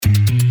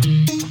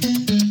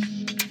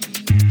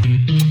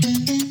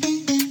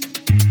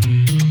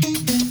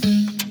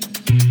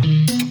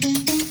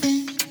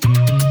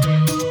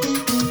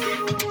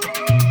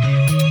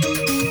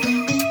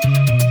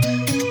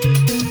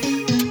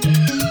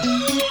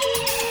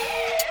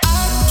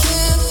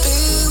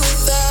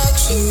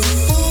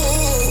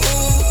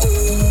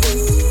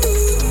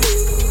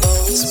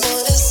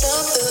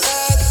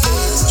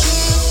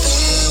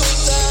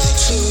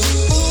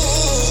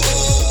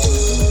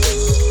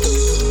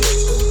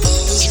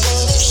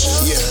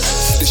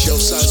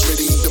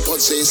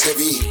say it's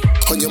heavy.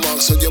 On your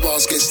marks, on your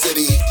bars, get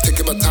steady.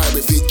 Taking my time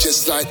with it,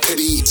 just like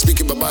Teddy.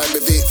 Speaking my mind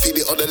with it, feel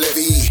it on the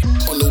levy.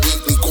 On the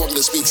weekly,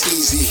 Kwab'na speaks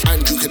easy.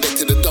 Andrew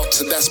connected the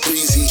dots, and that's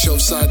breezy.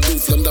 Shelf side,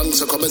 North London,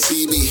 so come and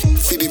see me.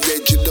 Feeling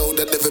red, you know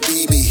that never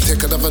be me.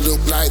 Take another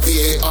look like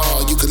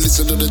VAR. You can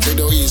listen to the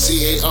train or you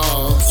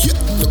CAR. Yeah,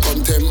 the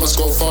content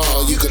must go far.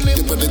 You can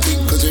live on the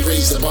thing, cause we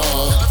raise the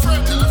bar.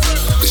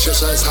 The show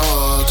size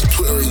hard.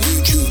 Twitter and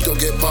YouTube, don't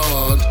get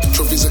barred.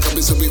 Trophies are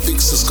coming, so we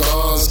fix the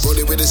scars.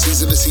 Rolling with the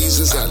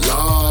season's at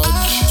large.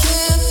 I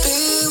can't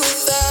be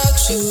without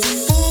you.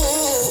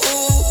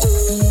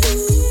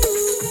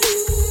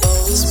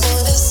 Always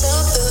wanted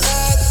something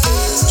like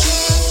this.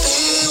 Can't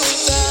be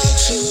without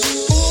you.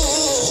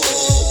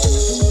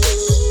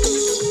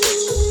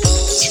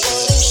 Always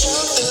wanted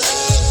something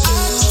like this.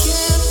 I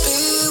can't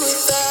be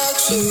without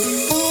you.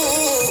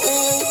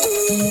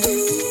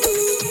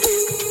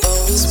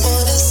 Always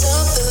wanted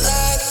something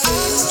like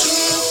this.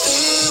 Can't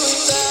be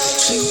without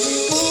you.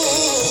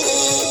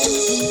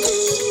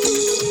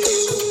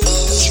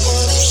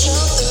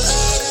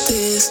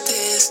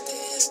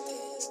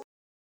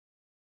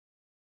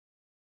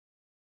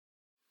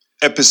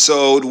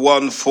 Episode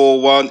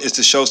 141 is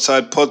the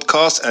Showside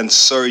podcast, and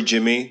sorry,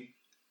 Jimmy,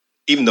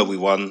 even though we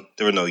won,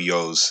 there are no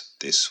yo's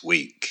this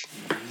week.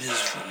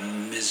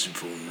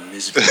 Miserable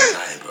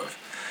guy, bro.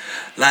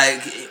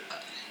 Like,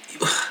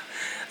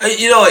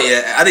 you know what?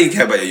 Yeah, I didn't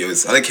care about your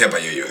yo's. Okay,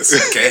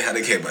 I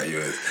didn't care about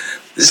yours.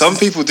 Some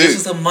people do. This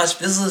was a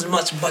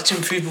much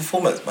improved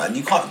performance, man.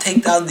 You can't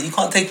take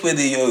away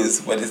the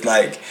yo's when it's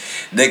like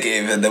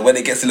negative, and then when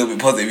it gets a little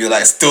bit positive, you're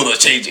like still not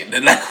changing.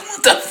 Then like,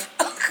 what the fuck?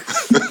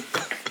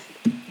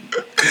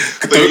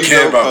 Don't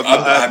care, bro.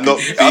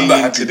 I'm not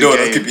happy. No one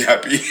else can be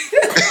happy.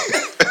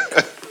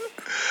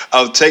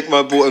 I'll take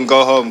my ball and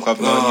go home,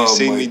 Kwab'na. You've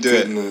seen me do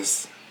it.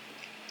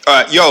 All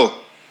right, yo.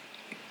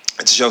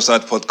 It's a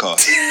Showside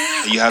podcast.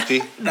 Are you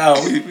happy? No.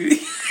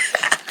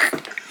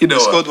 You know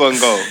what? Scored one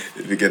goal.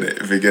 If we get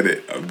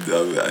it, I'm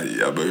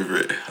over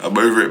it. I'm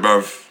over it,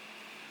 bruv.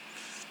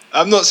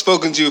 I've not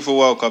spoken to you for a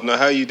while, Kwab'na.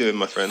 How are you doing,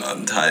 my friend?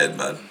 I'm tired,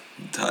 man.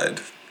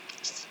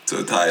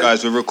 So tired.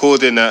 Guys, we're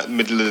recording at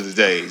middle of the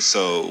day,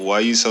 so why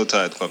are you so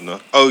tired, Kwab'na?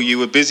 Oh, you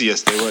were busy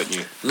yesterday, weren't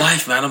you?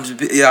 Life, man. I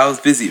was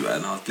busy,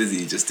 man. I was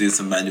busy just doing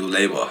some manual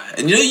labour.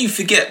 And you know, you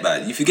forget,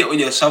 man. You forget when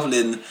you're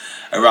shoveling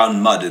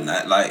around mud and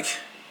that. Like,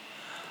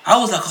 I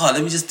was like,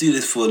 let me just do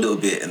this for a little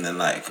bit and then,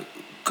 like,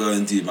 go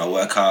and do my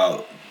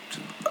workout.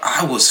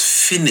 I was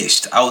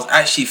finished. I was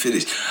actually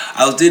finished.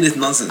 I was doing this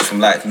nonsense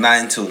from, like,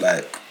 9 till,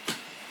 like,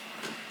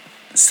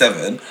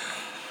 7.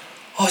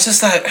 I was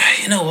just like,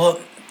 you know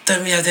what? Don't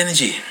really have the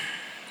energy.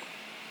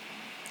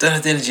 Don't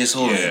have the energy at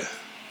all. Yeah.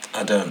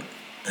 I don't.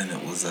 And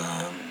it was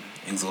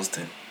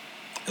exhausting.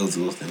 It was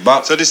exhausting.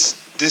 But so this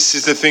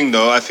is the thing,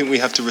 though. I think we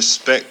have to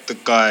respect the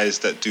guys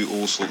that do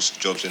all sorts of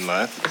jobs in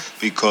life,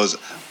 because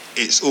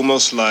it's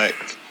almost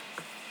like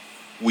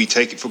we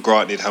take it for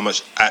granted how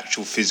much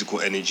actual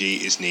physical energy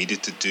is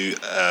needed to do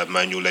a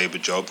manual labour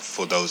job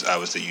for those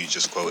hours that you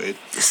just quoted.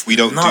 We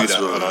don't do that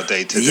on our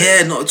day-to-day.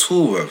 Yeah, not at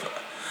all, bro.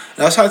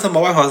 And I was trying to tell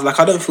my wife, I was like,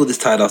 I don't feel this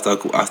tired after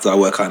I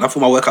work out. And I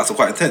thought my workouts are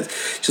quite intense.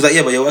 She was like,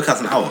 yeah, but your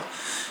workout's an hour.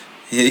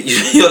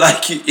 You're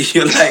like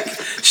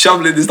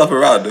shoveling this stuff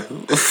around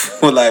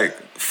for like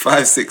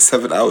 5, 6,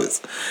 7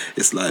 hours.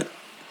 It's like,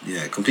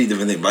 yeah, complete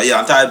different thing. But yeah,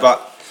 I'm tired,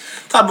 but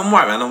I'm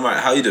alright, man. I'm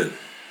alright. How you doing?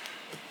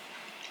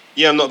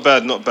 Yeah, I'm not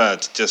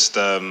bad. Just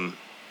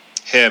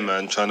here,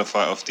 man, trying to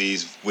fight off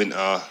these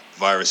winter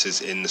viruses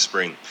in the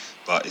spring.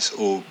 But it's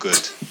all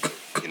good.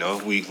 You know,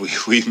 we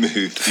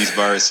moved. These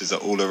viruses are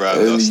all around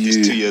us.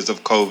 These 2 years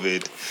of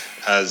COVID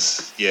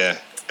has,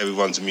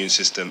 everyone's immune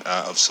system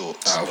out of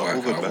sorts. Out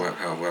of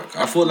work.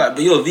 I thought like,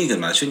 but you're a vegan,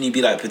 man. Shouldn't you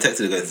be like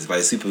protected against this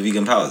by super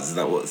vegan powers?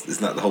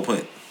 Isn't that the whole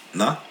point?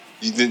 Nah?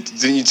 Didn't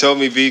you tell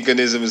me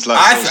veganism is like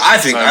I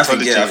think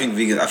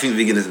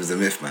veganism is a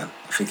myth, man.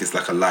 I think it's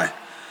like a lie.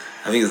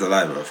 I think it's a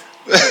lie, bro.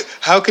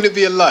 How can it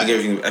be a lie?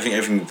 I think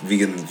everything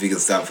vegan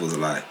stand for is a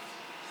lie.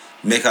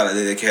 Make out like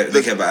they care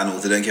about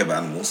animals. They don't care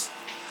about animals.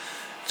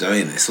 Do you know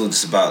what I mean? It's all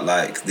just about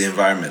like the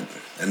environment.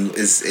 And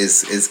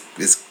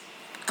is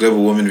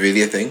global warming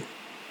really a thing?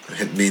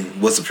 I mean,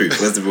 what's the proof?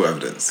 Where's the real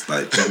evidence?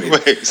 Like, do you know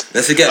what I mean?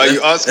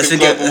 Wait,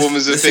 global warming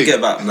is a thing? Let's forget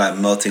about like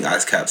melting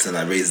ice caps and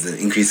like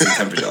increasing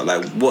temperature.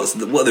 Like, what are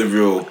the real? Do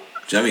you know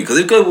what I mean? Because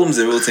if global warming is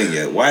a real thing,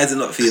 yeah, why is it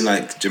not feeling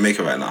like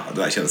Jamaica right now? I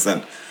don't actually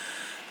understand.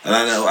 And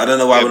I don't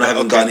know why we're not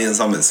having Ghanaian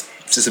summers.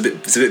 It's just a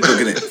bit big,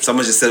 isn't it?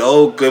 Someone just said,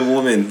 "Oh, global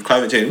warming,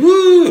 climate change,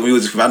 woo!" and we all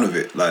just ran with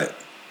it. Like,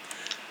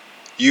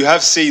 you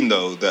have seen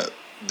though that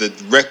the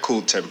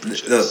record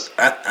temperatures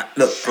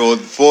look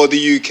for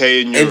the UK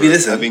and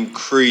Europe have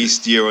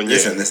increased year on year.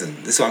 Listen.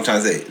 This is what I'm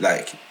trying to say.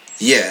 Like,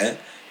 yeah,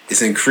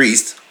 it's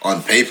increased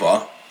on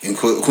paper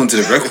according to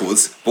the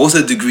records, but what's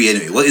a degree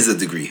anyway? What is a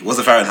degree? What's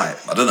a Fahrenheit?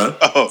 I don't know.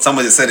 Oh,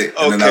 someone just said it,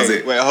 and then that was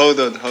it. Wait, hold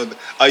on.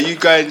 Are you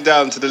going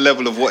down to the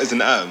level of what is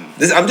an atom?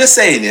 I'm just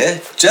saying, yeah.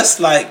 Just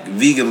like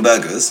vegan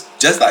burgers,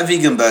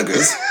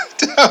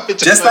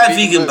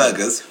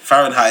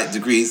 Fahrenheit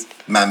degrees,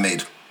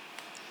 man-made.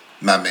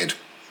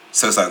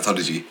 so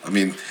Scientology. I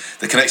mean,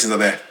 the connections are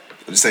there.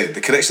 I'm just saying,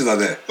 the connections are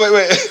there.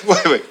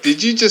 Wait.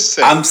 Did you just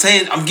say? I'm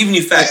saying, I'm giving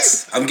you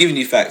facts.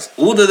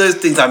 All of those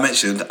things I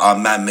mentioned are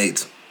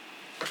man-made.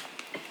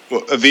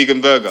 What, a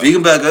vegan burger?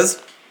 Vegan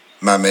burgers,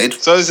 man-made.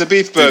 So is a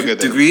beef burger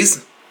then?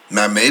 Degrees,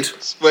 man-made.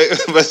 Wait,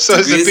 but so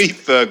is Degrees, a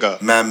beef burger?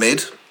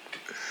 Man-made.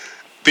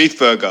 Beef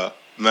burger,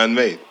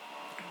 man-made.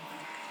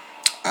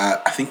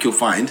 I think you'll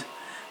find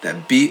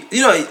that beef.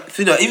 Even if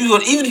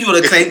you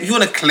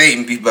want to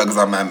claim beef burgers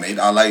are man-made,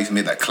 I'll allow you to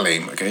make that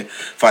claim. Okay,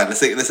 fine. Let's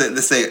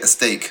say a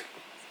steak.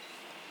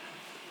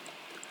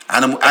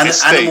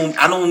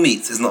 Animal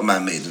meat is not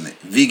man-made, isn't it?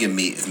 Vegan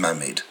meat is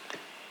man-made.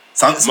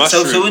 So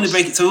we want to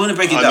break it. So we want to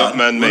break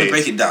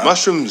it down.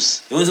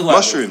 Mushrooms.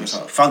 Mushrooms.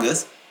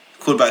 Fungus.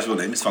 Call it by its real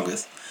name. It's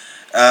fungus.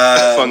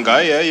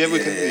 Fungi. Yeah. We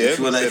can. If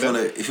you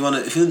want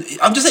to,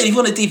 I'm just saying, if you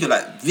want to deep it,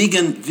 like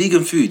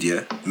vegan food,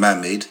 yeah,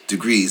 man-made.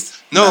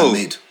 Degrees,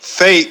 man-made.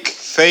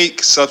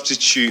 Fake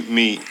substitute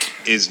meat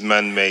is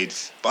man-made.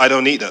 But I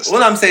don't eat that stuff.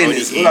 All I'm saying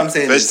is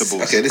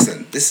vegetables. Okay,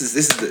 listen. This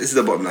is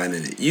the bottom line,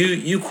 innit?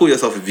 You call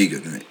yourself a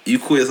vegan, innit? You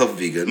call yourself a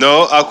vegan.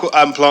 No,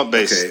 I'm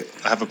plant-based. Okay.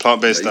 I have a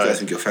plant-based diet. You guys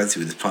think you're fancy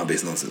with this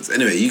plant-based nonsense.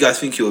 Anyway, you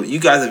guys are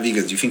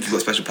vegans. You think you've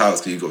got special powers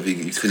because you're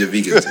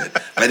vegans.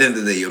 Yeah? By the end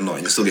of the day, you're not,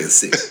 and you're still getting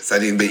sick. So I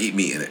didn't eat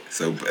meat, innit?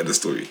 So end of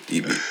story.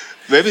 Eat meat.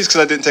 Maybe it's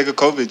because I didn't take a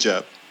COVID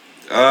jab.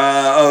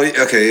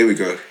 Okay, here we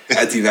go.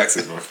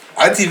 Anti-vaxxer, bro.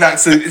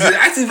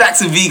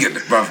 Anti-vaxxer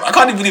vegan, bro. I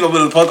can't even believe I'm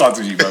on the podcast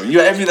with you, bro.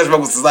 You're everything that's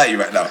wrong with society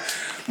right now.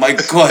 My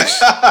gosh.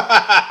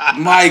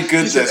 My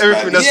goodness,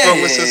 everything that's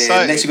wrong with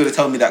society. Next you're going to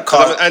tell me that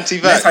cars...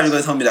 Next time you're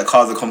going to tell me that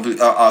cars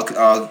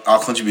are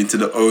contributing to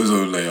the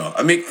ozone layer.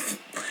 I mean,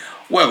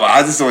 whatever.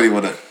 I just didn't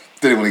want to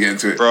get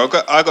into it. Bro,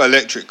 I got an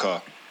electric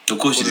car. Of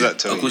course you did.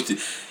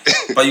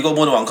 But you got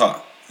more than one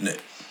car,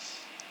 innit?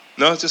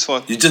 No, just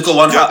one. You just got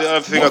one car? The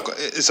other thing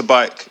it's a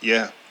bike.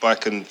 Yeah,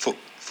 bike and foot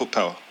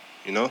power,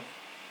 you know?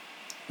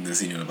 Never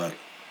seen you on a bike.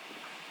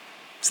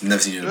 Never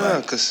seen you on a bike.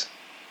 No, because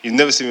you've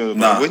never seen me on a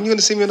bike. When are you going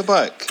to see me on a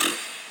bike?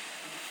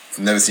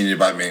 Never seen you on a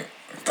bike, mate.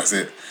 That's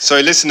it.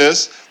 Sorry,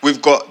 listeners,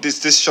 we've got this.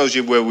 This shows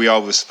you where we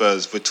are with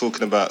Spurs. We're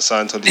talking about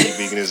Scientology,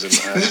 veganism,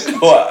 and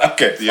what?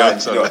 Okay, fine,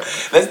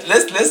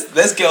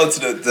 let's get on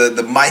to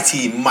the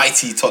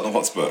mighty Tottenham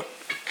Hotspur.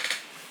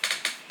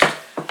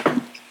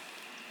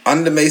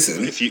 Under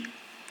Mason,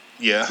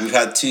 we've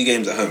had 2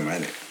 games at home,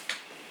 right?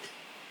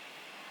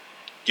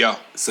 Yeah.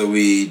 So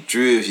we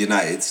drew with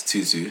United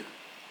 2-2.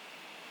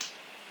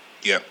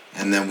 Yeah.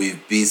 And then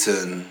we've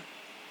beaten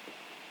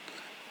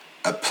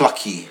a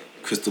plucky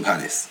Crystal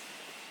Palace.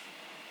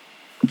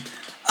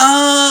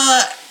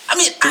 I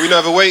mean, do we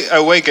not have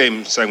away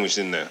game sandwiched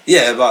in there?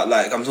 Yeah, but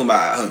like I'm talking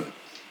about at home.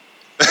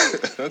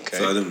 Okay.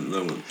 So I don't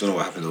know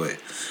what happened away.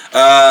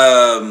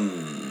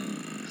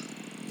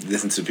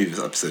 Listen to the previous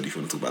episode if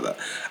you want to talk about that.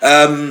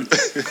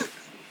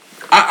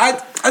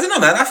 I don't know,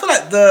 man. I feel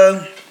like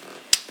the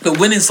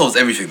winning solves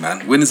everything,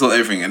 man. Winning solves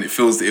everything, and it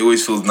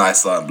always feels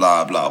nicer and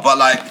blah blah. But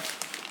like,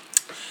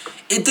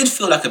 it did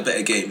feel like a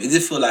better game. It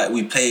did feel like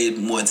we played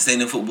more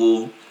entertaining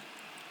football.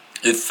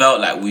 It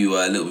felt like we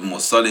were a little bit more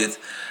solid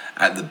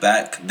at the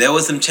back. There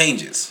were some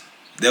changes.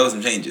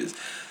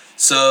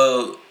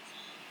 So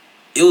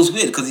it was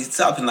weird because he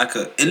set up in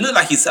it looked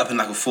like he set up in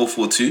like a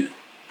 4-4-2.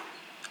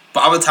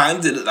 But other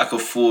times it looked like a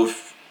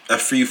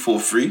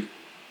 3-4-3.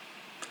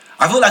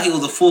 I felt like it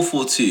was a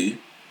 4-4-2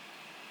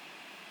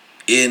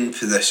 in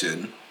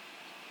possession.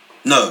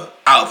 No,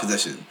 out of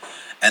possession.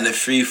 And a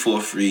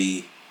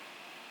 3-4-3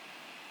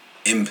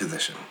 in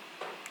possession.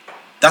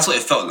 That's what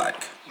it felt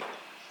like.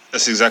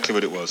 That's exactly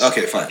what it was.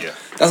 Okay, fine. Yeah.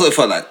 That's what it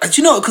felt like. And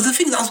you know, because the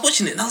thing is, I was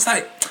watching it and I was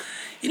like,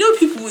 you know,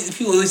 people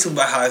always talk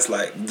about how it's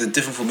like the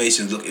different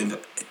formations look.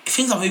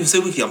 Things are moving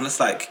so quickly. I'm just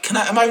like,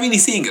 am I really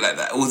seeing it like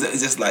that, or is it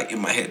just like in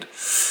my head?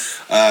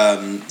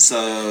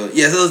 So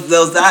yeah,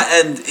 there was that,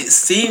 and it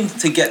seemed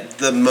to get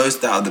the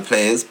most out of the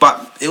players.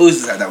 But it always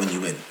is like that when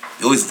you win.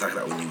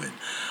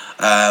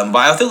 But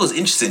I think it was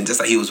interesting, just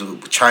that he was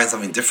trying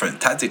something different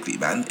tactically.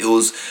 Man, it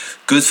was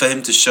good for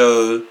him to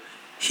show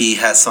he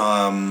has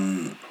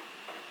some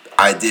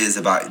ideas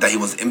about that he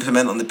wants to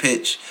implement on the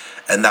pitch,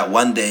 and that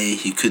one day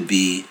he could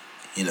be,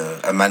 you know,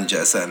 a manager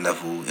at a certain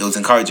level. It was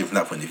encouraging from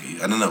that point of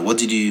view. I don't know. What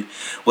did you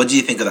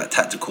think of that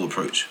tactical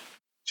approach?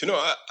 Do you know,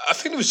 I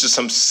think it was just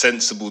some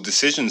sensible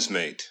decisions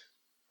made,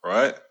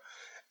 right?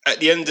 At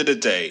the end of the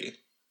day,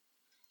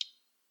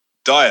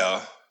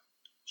 Dyer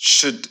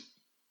should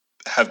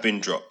have been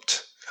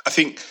dropped. I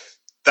think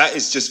that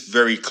is just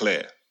very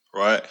clear,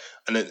 right?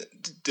 And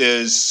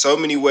there's so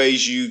many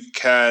ways you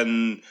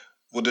can,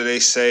 what do they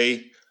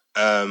say?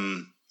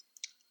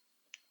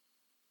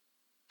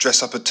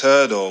 Dress up a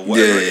turd or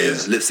whatever it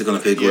is. Lipstick on a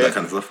pig, all that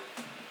kind of stuff.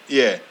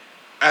 Yeah.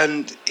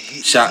 And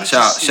shout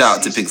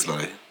out to pigs,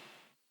 by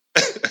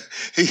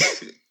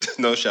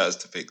no shouts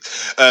to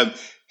pigs.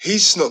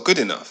 He's just not good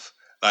enough.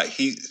 Like,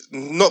 he's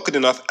not good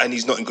enough and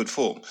he's not in good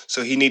form.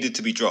 So he needed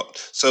to be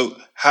dropped. So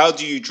how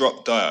do you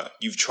drop Dyer?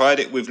 You've tried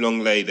it with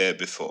Longley there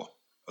before.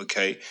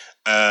 Okay.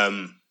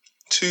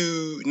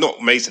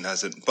 Not Mason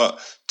hasn't, but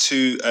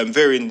to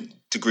varying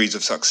degrees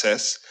of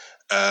success.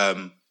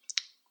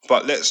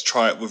 But let's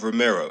try it with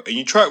Romero. And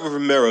you try it with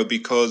Romero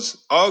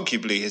because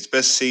arguably his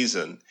best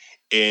season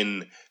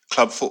in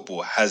club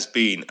football has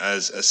been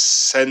as a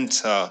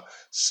central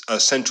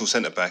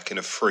centre-back in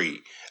a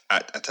free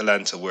at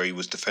Atalanta, where he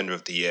was Defender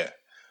of the Year.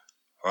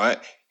 Right?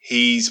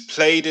 He's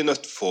played in a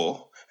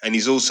 4, and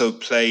he's also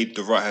played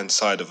the right-hand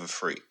side of a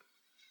free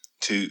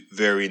to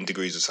varying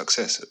degrees of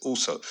success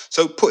also.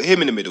 So put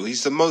him in the middle.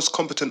 He's the most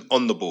competent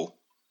on the ball.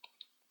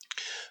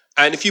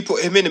 And if you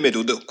put him in the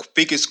middle, the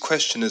biggest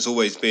question has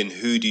always been,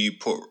 who do you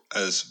put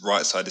as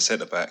right-sided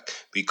centre-back?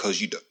 Because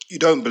you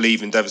don't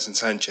believe in Davinson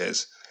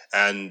Sanchez,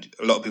 and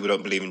a lot of people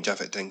don't believe in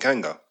Japhet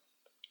Tanganga.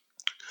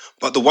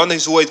 But the one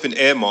who's always been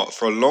earmarked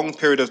for a long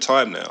period of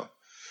time now,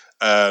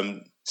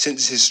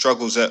 since his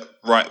struggles at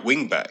right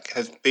wing-back,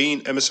 have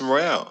been Emerson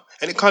Royale.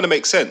 And it kind of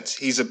makes sense.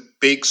 He's a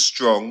big,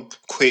 strong,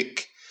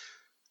 quick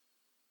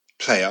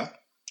player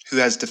who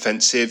has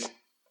defensive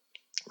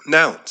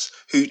nouns,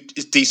 who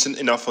is decent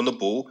enough on the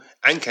ball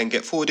and can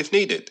get forward if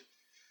needed.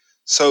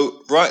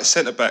 So right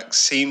centre-back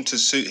seemed to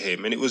suit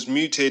him, and it was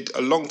muted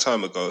a long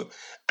time ago.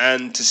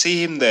 And to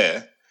see him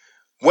there,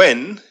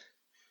 when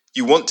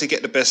you want to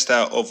get the best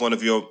out of one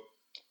of your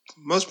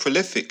most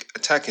prolific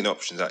attacking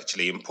options,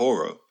 actually, in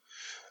Porro,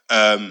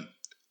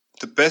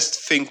 the best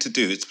thing to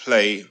do is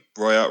play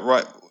Royale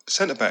right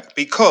centre-back,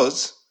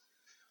 because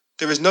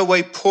there is no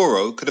way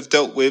Porro could have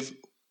dealt with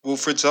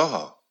Wilfried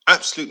Zaha.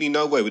 Absolutely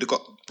no way. We'd have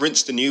got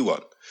rinsed a new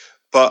one.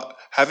 But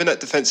having that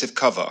defensive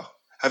cover,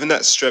 having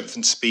that strength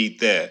and speed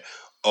there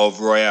of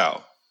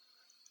Royale,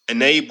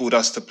 enabled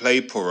us to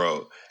play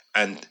Porro.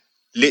 And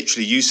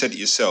literally, you said it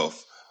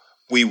yourself,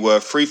 we were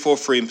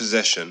 3-4-3 in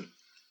possession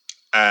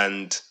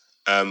and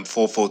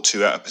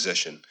 4-4-2 out of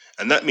possession.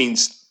 And that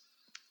means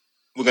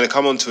we're going to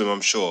come on to him,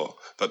 I'm sure.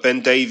 But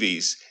Ben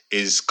Davies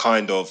is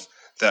kind of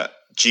that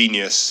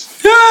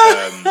genius,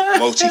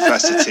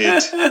 multifaceted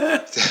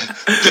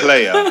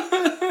player.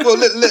 Well,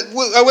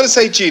 I want to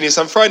say genius.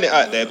 I'm throwing it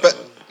out there, but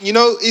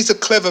he's a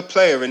clever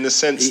player in the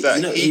sense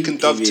that he can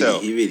dovetail.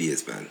 He really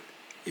is, man.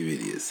 He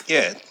really is.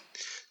 Yeah,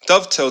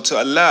 dovetail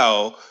to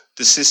allow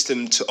the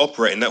system to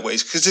operate in that way,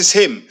 because it's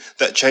him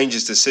that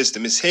changes the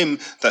system. It's him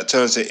that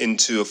turns it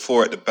into a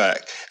 4 at the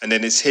back, and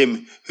then it's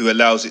him who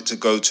allows it to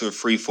go to a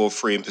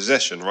 3-4-3 in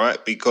possession,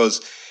 right?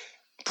 Because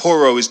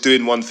Porro is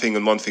doing one thing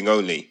and one thing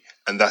only,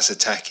 and that's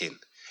attacking.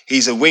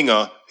 He's a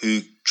winger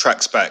who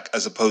tracks back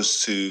as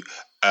opposed to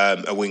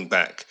a wing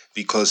back,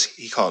 because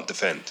he can't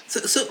defend,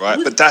 right?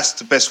 But that's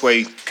the best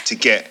way to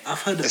get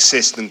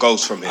assists and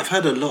goals from him. I've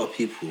heard a lot of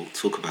people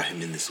talk about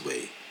him in this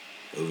way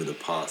over the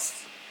past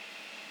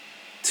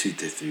 2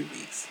 to 3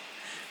 weeks.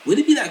 Would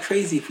it be that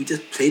crazy if we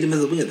just played him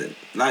as a winger then?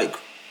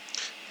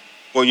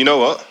 Well, you know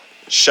what?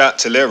 Shout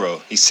to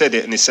Lero. He said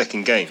it in his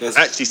second game.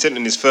 Actually said it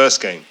in his first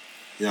game.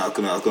 I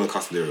was gonna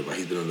cuss Lero, but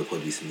he's been on the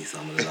pod recently, so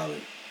I'm gonna allow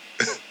him.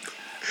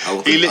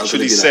 He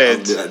literally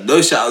said,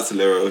 no shout out to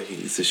Lero. He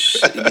needs to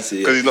because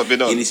he's not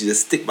been on. He needs to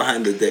just stick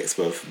behind the decks,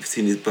 bro.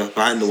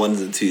 Behind the ones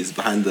and twos,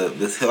 behind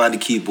the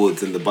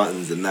keyboards and the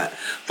buttons and that.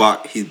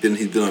 But he's been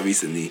on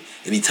recently,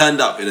 and he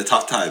turned up in a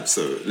tough time.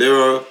 So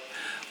Lero,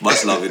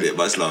 much love in it,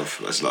 much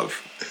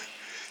love.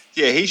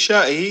 Yeah,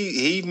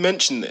 he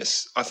mentioned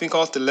this, I think,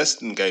 after the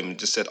Leicester game, and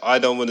just said, I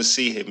don't want to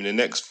see him in the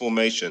next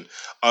formation.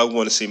 I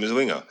want to see him as a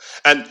winger.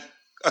 And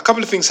a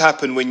couple of things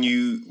happen when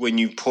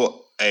you put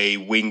a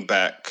wing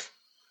back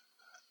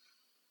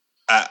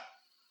at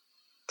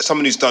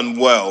someone who's done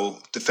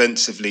well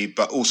defensively,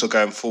 but also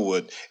going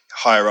forward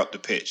higher up the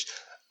pitch.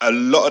 A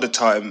lot of the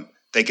time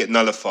they get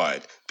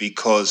nullified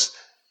because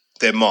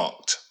they're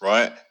marked,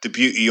 right? The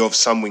beauty of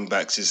some wing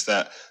backs is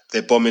that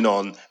they're bombing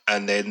on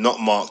and they're not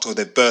marked, or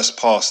they've burst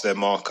past their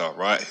marker,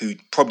 right? Who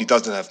probably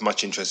doesn't have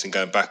much interest in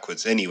going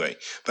backwards anyway.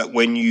 But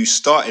when you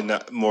start in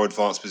that more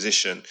advanced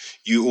position,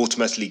 you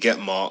automatically get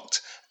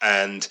marked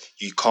and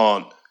you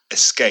can't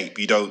escape.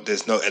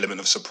 There's no element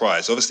of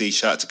surprise. Obviously,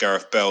 shout out to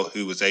Gareth Bell,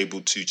 who was able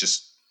to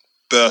just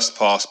burst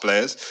past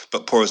players,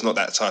 but Porro's not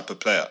that type of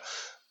player.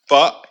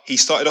 But he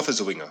started off as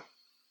a winger,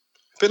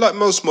 a bit like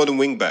most modern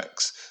wing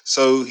backs.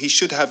 So he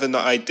should have an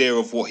idea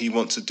of what he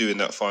wants to do in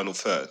that final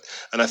third.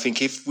 And I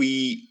think if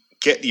we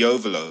get the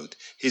overload,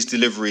 his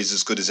delivery is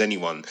as good as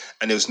anyone.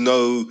 And there was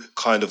no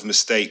kind of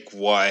mistake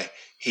why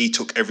he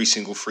took every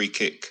single free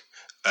kick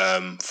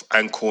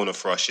and corner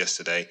for us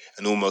yesterday,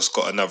 and almost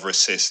got another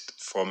assist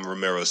from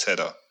Romero's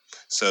header.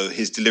 So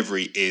his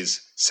delivery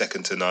is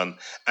second to none.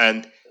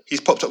 And he's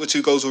popped up with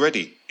 2 goals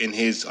already in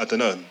his,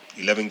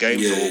 11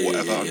 games or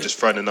whatever. I'm just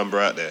throwing a number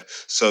out there.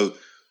 So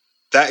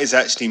that is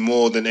actually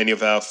more than any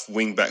of our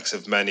wing backs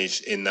have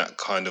managed in that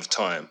kind of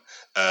time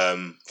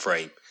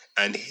frame.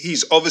 And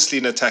he's obviously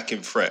an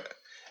attacking threat.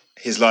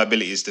 His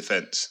liability is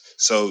defence.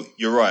 So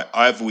you're right.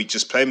 Either we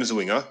just play him as a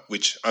winger,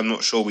 which I'm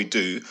not sure we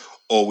do,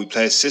 or we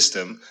play a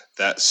system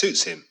that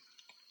suits him.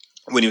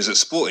 When he was at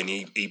Sporting,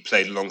 he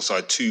played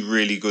alongside 2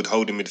 really good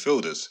holding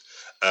midfielders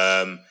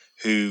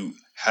who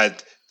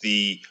had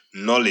the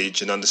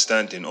knowledge and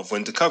understanding of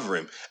when to cover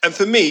him. And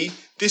for me,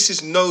 this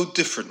is no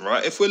different,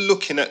 right? If we're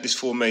looking at this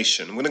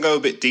formation, I'm going to go a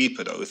bit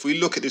deeper though. If we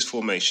look at this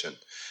formation,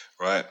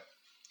 right,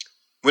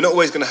 we're not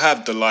always going to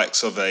have the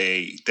likes of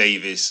a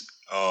Davies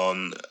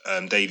on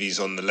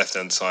the left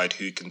hand side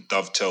who can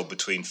dovetail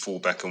between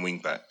fullback and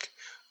wingback,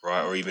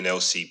 right, or even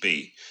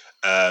LCB.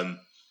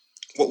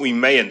 What we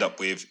may end up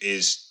with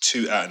is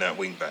two out and out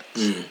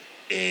wingbacks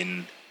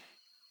in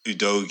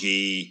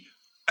Udogie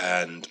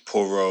and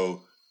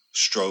Porro,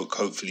 stroke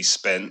hopefully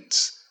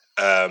Spence.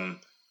 But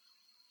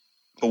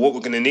what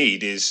we're going to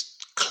need is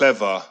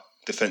clever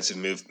defensive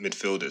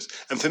midfielders.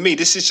 And for me,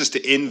 this is just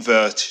the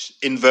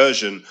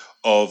inversion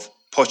of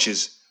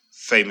Poch's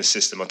famous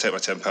system. I'll take my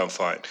 £10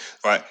 fine.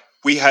 Right?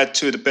 We had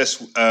two of the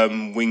best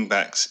wing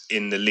backs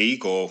in the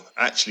league, or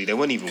actually, they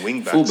weren't even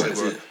wing backs. They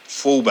were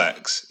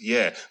fullbacks,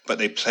 yeah. But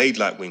they played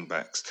like wing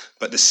backs.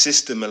 But the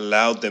system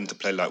allowed them to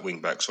play like wing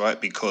backs, right?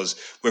 Because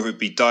whether it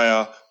be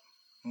Dyer,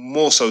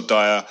 more so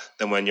Dyer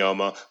than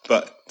Wanyama,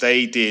 but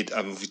they did,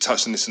 we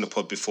touched on this in the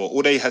pod before,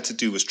 all they had to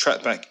do was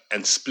track back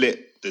and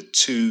split the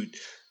two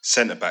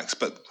centre-backs.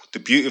 But the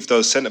beauty of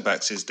those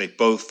centre-backs is they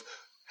both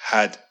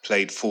had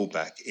played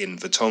fullback in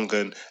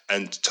Vertonghen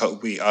and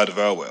Toby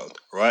Alderweireld,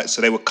 right?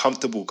 So they were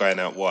comfortable going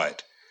out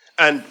wide.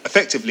 And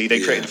effectively, they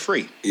created a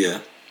free.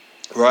 Yeah.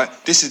 Right?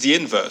 This is the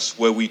inverse,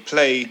 where we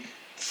play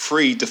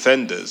free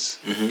defenders,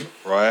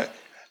 right?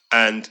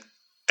 And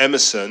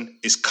Emerson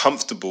is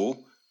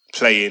comfortable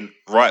playing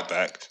right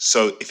back.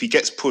 So if he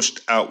gets pushed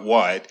out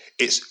wide,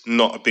 it's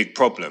not a big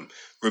problem.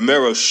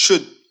 Romero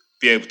should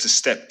be able to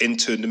step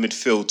into the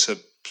midfield to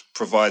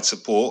provide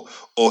support,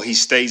 or he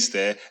stays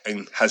there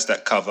and has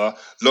that cover.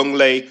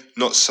 Longley,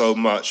 not so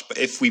much, but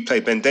if we play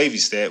Ben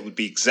Davies there, it would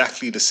be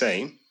exactly the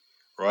same,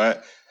 right?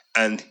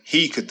 And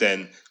he could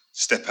then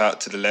step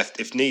out to the left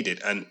if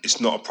needed, and it's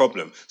not a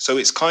problem. So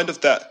it's kind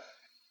of that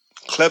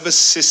clever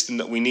system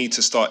that we need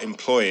to start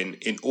employing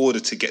in order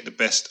to get the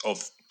best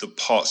of the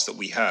parts that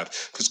we have.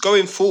 Because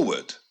going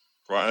forward,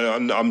 right,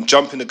 I'm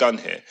jumping the gun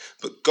here,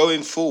 but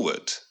going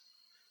forward,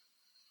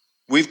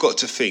 we've got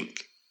to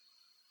think,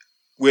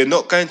 we're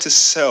not going to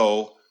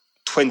sell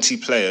 20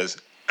 players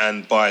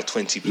and buy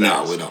 20 players.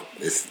 No, we're not.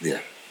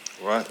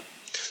 Right?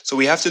 So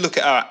we have to look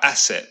at our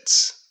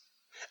assets,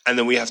 and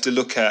then we have to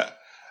look at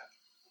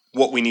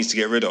what we need to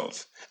get rid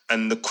of.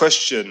 And the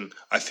question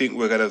I think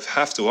we're going to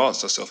have to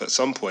ask ourselves at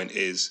some point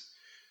is,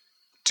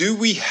 do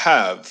we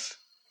have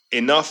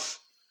enough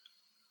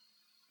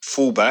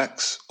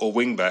fullbacks or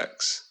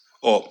wingbacks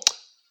or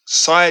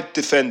side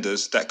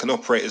defenders that can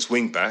operate as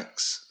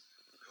wingbacks,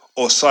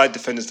 or side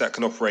defenders that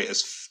can operate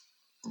as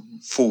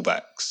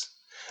fullbacks?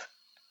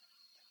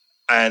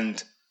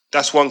 And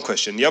that's one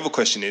question. The other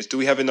question is, do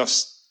we have enough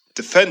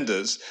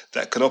defenders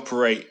that can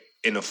operate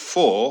in a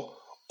 4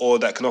 or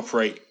that can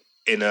operate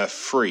in a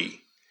 3?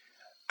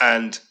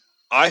 And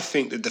I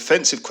think the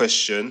defensive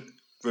question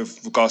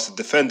with regards to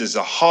defenders is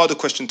a harder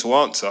question to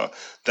answer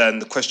than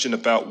the question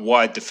about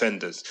wide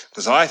defenders.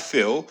 Because I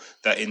feel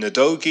that in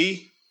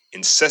Udogie,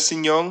 in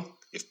Sessegnon,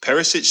 if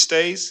Perisic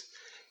stays,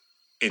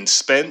 in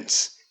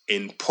Spence,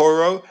 in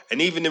Porro,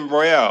 and even in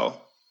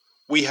Royale,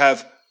 we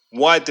have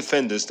wide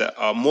defenders that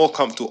are more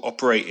comfortable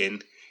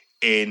operating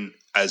in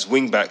as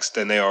wing-backs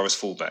than they are as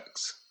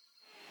full-backs.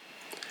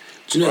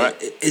 Do you know, right?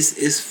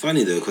 It's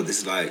funny though, because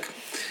it's like,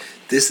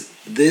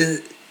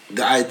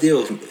 the idea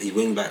of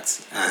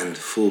wing-backs and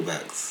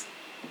full-backs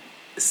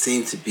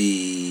seemed to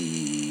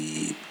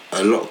be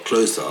a lot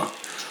closer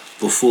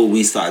before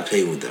we started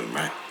playing with them,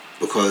 right?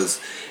 Because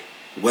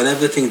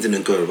whenever things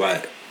didn't go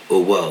right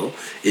or well,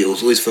 it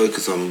was always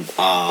focused on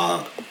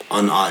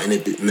our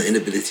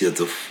inability of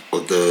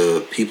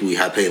the people we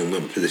had playing in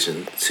wing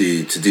position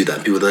to do that.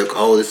 And people are like,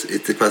 oh, this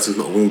person's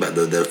not a wing back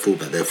though, they're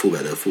fullback.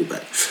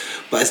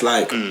 But it's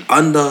like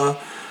under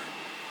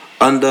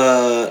in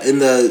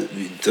the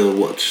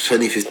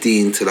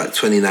 2015 to like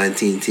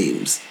 2019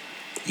 teams,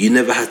 you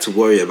never had to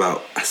worry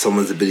about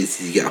someone's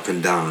ability to get up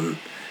and down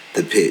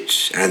the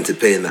pitch and to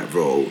play in that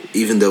role,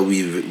 even though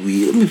we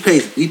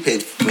played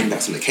wing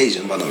backs on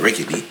occasion, but not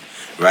regularly,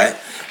 right?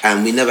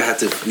 And we never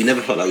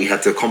felt like we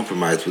had to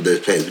compromise with those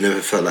players. We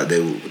never felt like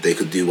they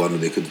could do one or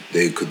they could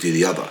do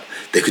the other.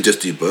 They could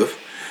just do both.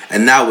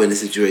 And now we're in a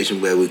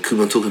situation where we keep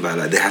on talking about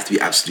like they have to be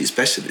absolute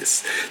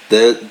specialists.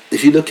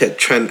 If you look at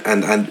Trent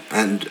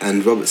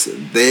and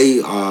Robertson, they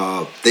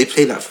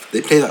play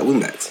like wing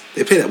backs.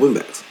 They play like wing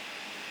backs.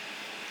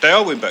 They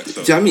are wing backs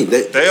though. Do you know what I mean?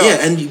 They are. Yeah,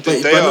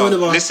 they are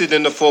listed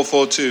in the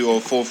 4-4-2 or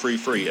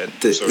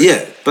 4-3-3.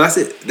 Yeah, but that's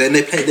it. Then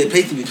they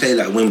play to be playing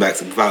like wing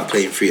backs without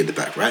playing free at the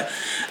back, right?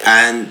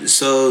 And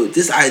so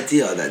this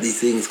idea that these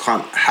things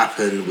can't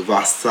happen with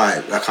our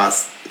side,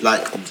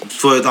 like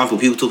for example,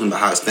 people talking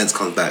about how Spence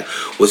comes back,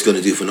 what's he going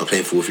to do if we're not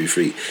playing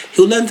 4-3-3?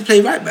 He'll learn to play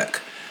right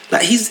back.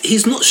 Like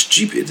he's not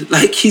stupid.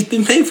 Like he's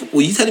been playing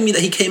football. You telling me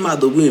that he came out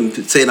of the womb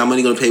saying I'm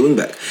only going to play wing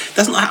back?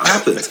 That's not how it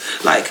happens.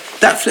 Like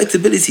that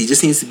flexibility just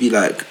seems to be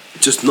like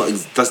just not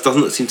does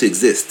not seem to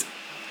exist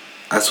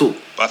at all.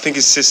 But I think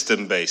it's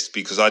system based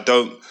because I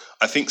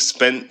think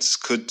Spence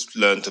could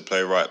learn to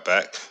play right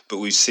back, but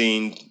we've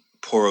seen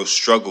Porro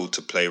struggle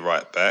to play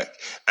right back,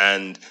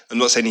 and I'm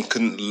not saying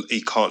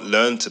he can't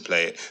learn to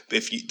play it.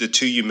 But the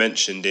two you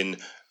mentioned in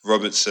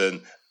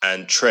Robertson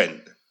and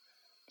Trent,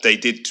 they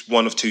did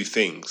one of two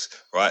things,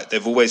 right?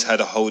 They've always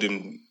had a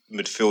holding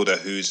midfielder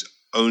whose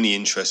only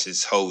interest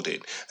is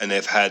holding, and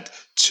they've had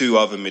two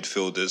other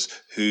midfielders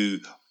who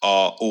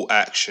are all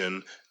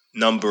action,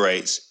 number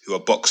 8s, who are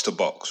box to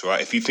box,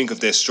 right? If you think of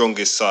their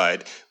strongest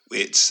side,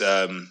 it's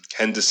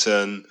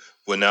Henderson,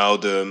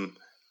 Wijnaldum,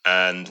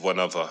 and one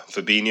other,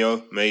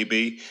 Fabinho,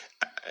 maybe.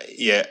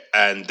 Yeah,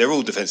 and they're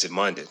all defensive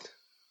minded,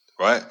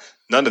 right?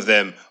 None of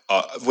them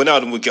are.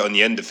 Wijnaldum would get on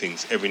the end of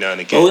things every now and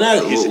again.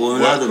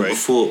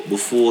 Wijnaldum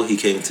before he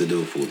came to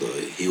Liverpool, though,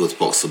 he was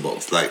box to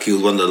box. Like, he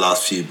was one of the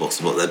last few box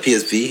to box. At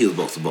PSV, he was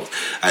box to box.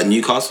 At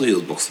Newcastle, he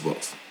was box to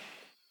box.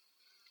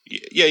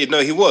 Yeah,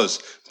 no, he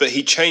was, but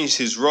he changed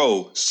his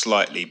role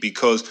slightly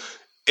because,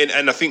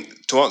 and I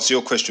think to answer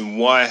your question,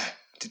 why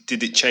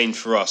did it change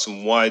for us,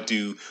 and why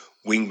do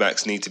wing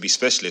backs need to be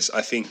specialists?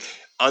 I think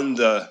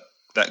under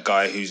that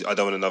guy who's I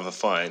don't want another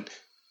fine,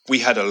 we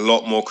had a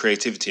lot more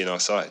creativity in our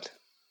side.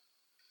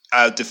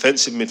 Our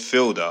defensive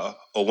midfielder,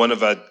 or one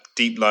of our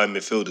deep line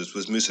midfielders,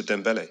 was Moussa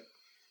Dembele,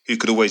 who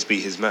could always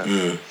beat his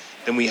man.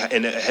 Then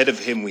ahead of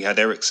him we had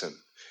Eriksen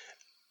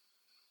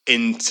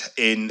in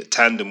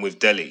tandem with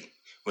Dele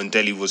when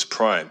Dele was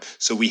prime.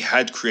 So we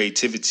had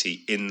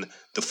creativity in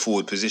the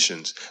forward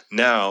positions.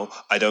 Now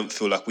I don't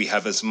feel like we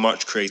have as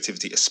much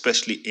creativity,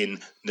 especially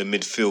in the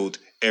midfield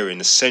area, in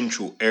the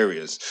central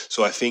areas.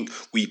 So I think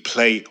we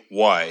play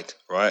wide,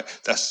 right?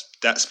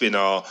 That's been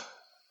our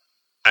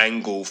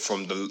angle for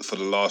the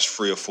last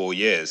 3 or 4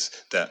 years,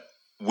 that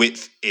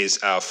width is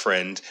our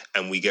friend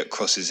and we get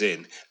crosses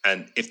in.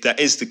 And if that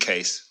is the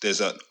case,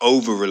 there's an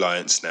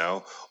over-reliance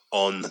now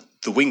on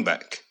the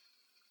wing-back.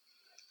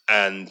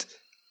 And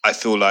I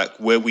feel like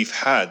where we've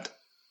had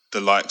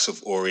the likes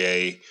of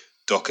Aurier,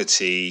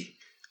 Doherty,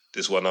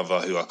 there's one other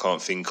who I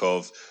can't think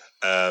of.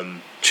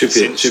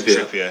 Trippier.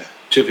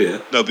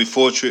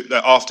 No,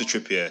 after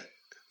Trippier.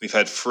 We've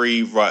had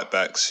 3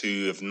 right-backs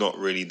who have not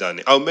really done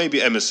it. Oh,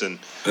 maybe Emerson.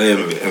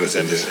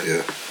 Emerson,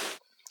 yeah.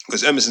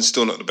 Because Emerson's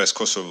still not the best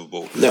crossover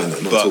ball. No,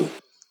 not at all.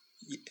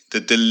 The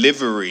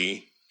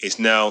delivery is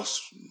now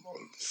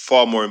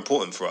far more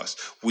important for us.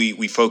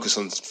 We focus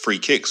on free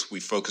kicks, we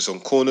focus on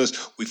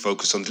corners, we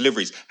focus on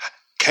deliveries.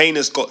 Kane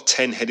has got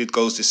 10 headed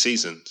goals this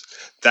season.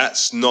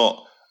 That's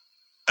not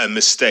a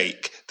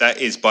mistake. That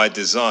is by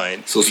design.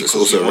 It's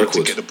also a record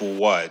to get the ball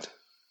wide.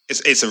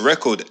 It's a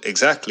record,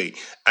 exactly.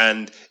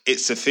 And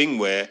it's a thing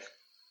where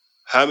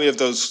how many of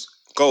those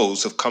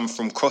goals have come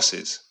from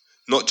crosses?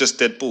 Not just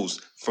dead balls,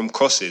 from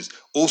crosses.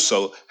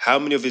 Also, how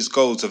many of his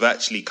goals have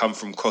actually come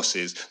from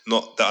crosses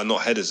that are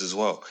not headers as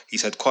well?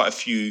 He's had quite a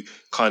few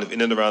kind of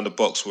in and around the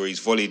box where he's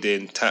volleyed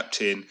in,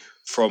 tapped in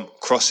from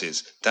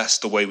crosses. That's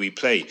the way we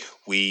play.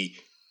 We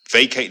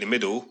vacate the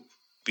middle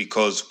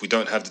because we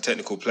don't have the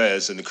technical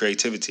players and the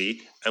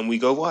creativity, and we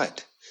go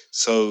wide.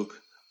 So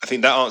I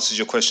think that answers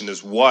your question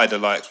as why the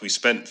likes. We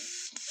spent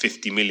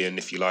 50 million,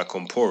 if you like,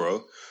 on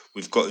Porro.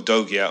 We've got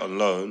Udogie out on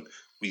loan.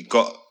 We've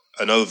got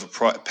an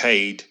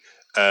overpaid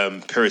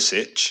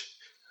Perisic,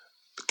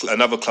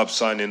 another club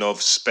signing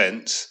of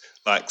Spence.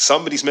 Like,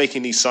 somebody's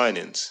making these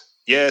signings.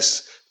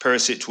 Yes,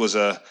 Perisic was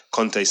a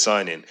Conte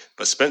signing,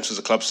 but Spence was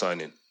a club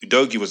signing.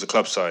 Udogie was a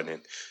club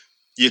signing.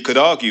 You could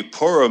argue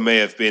Porro may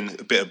have been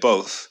a bit of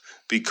both,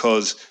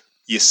 because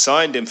you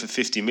signed him for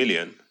 50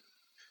 million,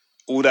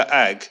 all that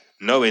ag,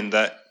 knowing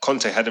that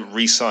Conte hadn't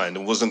re-signed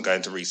and wasn't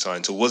going to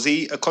re-sign. So was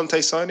he a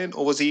Conte signing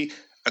or was he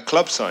a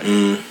club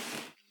signing?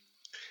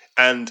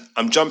 And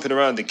I'm jumping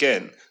around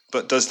again,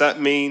 but does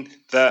that mean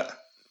that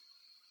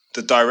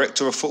the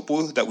director of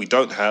football that we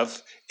don't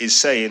have is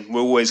saying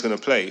we're always going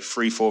to play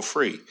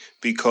 3-4-3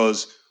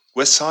 because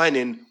we're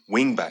signing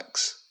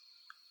wing-backs?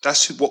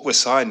 That's what we're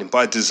signing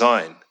by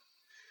design,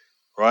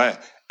 right?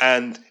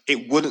 And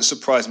it wouldn't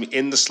surprise me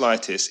in the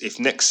slightest if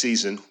next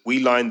season we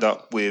lined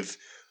up with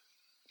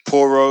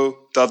Porro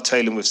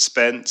dovetailing with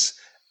Spence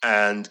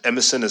and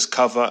Emerson as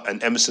cover,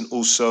 and Emerson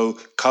also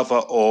cover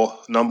or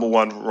number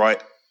 1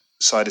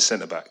 right-sided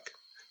centre-back.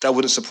 That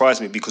wouldn't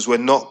surprise me, because we're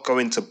not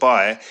going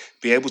to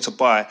be able to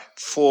buy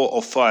 4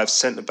 or 5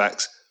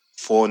 centre-backs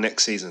for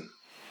next season.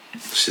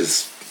 It's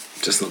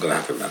just not going to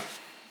happen, man.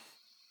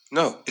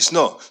 No, it's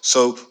not.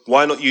 So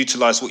why not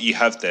utilise what you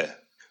have there?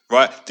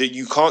 Right, that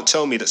you can't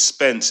tell me that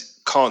Spence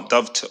can't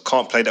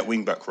play that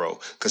wing back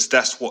role, because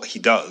that's what he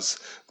does.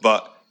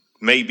 But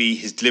maybe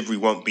his delivery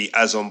won't be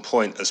as on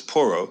point as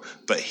Porro,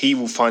 but he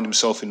will find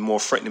himself in more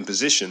threatening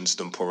positions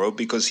than Porro,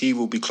 because he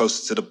will be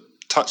closer to the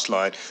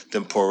touchline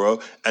than Porro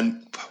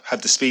and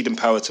have the speed and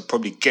power to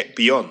probably get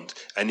beyond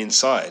and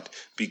inside,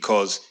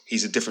 because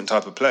he's a different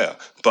type of player.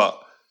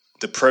 But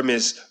the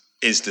premise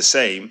is the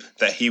same,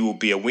 that he will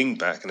be a wing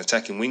back, an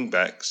attacking wing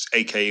back,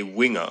 aka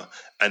winger,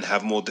 and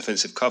have more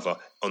defensive cover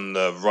on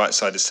the right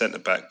side of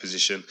centre-back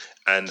position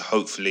and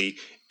hopefully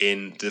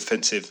in the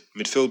defensive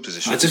midfield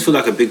position. I just feel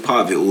like a big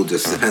part of it all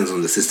just depends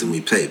on the system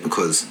we play,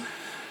 because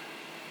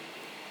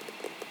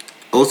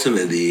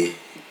ultimately,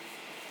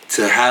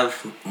 to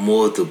have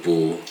more of the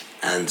ball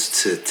and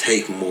to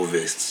take more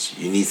risks,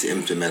 you need to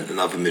implement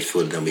another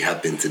midfielder than we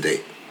have been to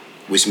date.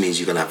 which means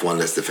you're going to have one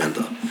less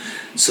defender.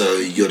 So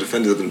your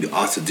defenders are going to be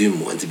asked to do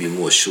more and to be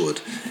more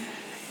assured.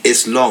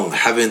 It's long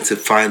having to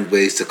find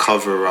ways to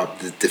cover up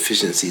the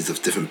deficiencies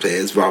of different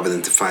players rather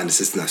than to find a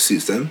system that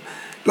suits them.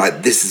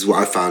 Like, this is what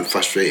I found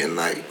frustrating.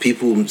 Like,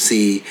 people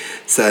see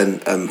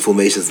certain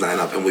formations line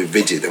up and we're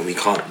rigid and we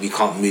can't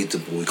move the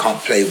ball. We can't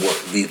play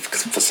what we've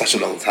for such a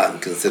long time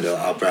consider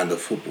our brand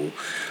of football.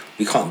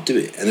 We can't do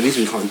it. And the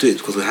reason we can't do it is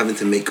because we're having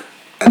to make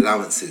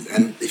allowances.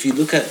 And if you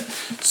look at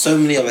so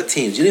many other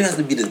teams, you don't have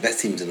to be the best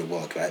teams in the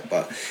world, right?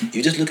 But if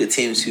you just look at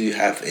teams who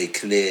have a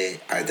clear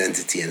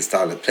identity and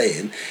style of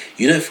playing,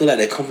 you don't feel like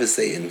they're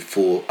compensating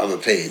for other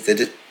players. They're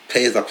just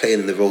players are playing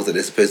in the roles that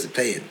they're supposed to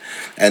play in.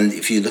 And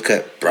if you look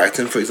at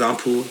Brighton, for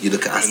example, you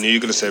look at Aston. I knew you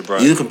were going to say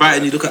Brighton. You look at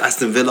Brighton, you look at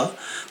Aston Villa.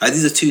 Like,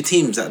 these are two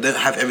teams that don't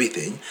have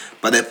everything,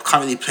 but they're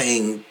currently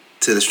playing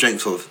to the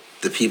strength of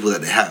the people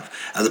that they have,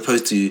 as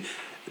opposed to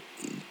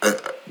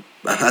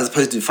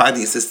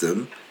finding a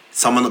system,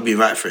 someone not being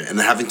right for it, and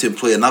then having to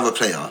employ another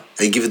player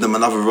and giving them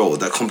another role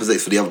that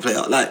compensates for the other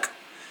player. Like,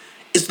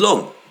 it's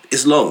long.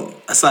 It's long.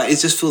 It's like, it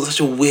just feels such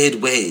a weird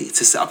way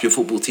to set up your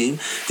football team.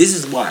 This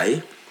is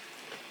why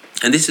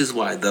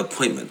the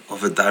appointment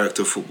of a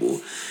director of football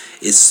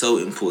is so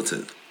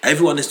important.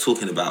 Everyone is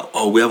talking about,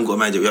 we haven't got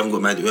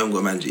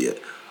a manager yet.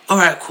 All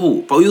right,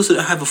 cool. But we also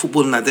don't have a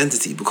footballing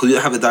identity because we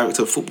don't have a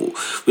director of football.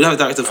 We don't have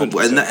a director of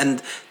football.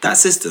 And that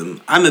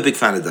system, I'm a big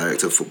fan of the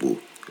director of football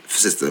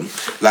system.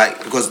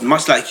 Like, because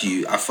much like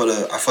you, I follow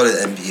the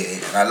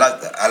NBA, and I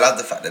like that. I love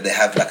the fact that they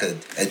have like a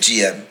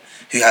GM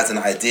who has an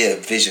idea,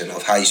 vision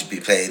of how you should be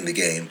playing the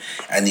game,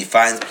 and he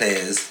finds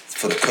players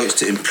for the coach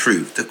to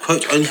improve. The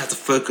coach only has to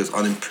focus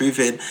on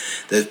improving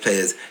those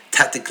players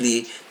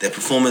tactically, their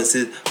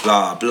performances,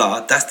 blah,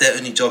 blah. That's their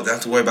only job. They don't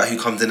have to worry about who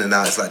comes in and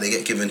out. It's like they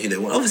get given who they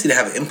want. Obviously, they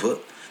have an input.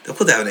 Of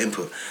course, they have an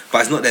input, but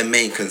it's not their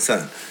main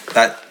concern.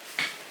 That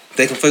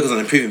they can focus on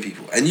improving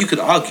people. And you could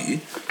argue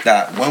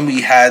that when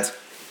we had,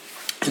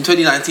 in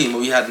 2019,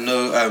 when we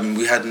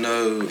had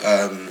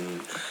no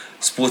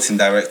sporting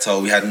director,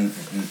 we had,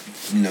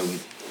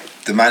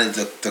 the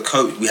manager, the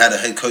coach, we had a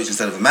head coach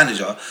instead of a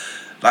manager.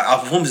 Like, our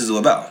performances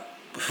were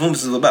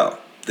better.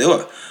 They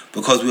were.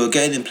 Because we were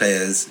getting in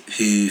players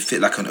who fit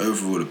like an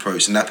overall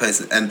approach, and that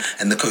person and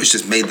the coach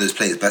just made those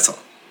players better.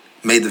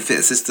 Made them fit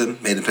a system,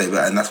 made them play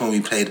better, and that's when we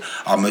played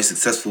our most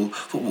successful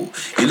football.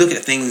 You look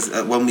at things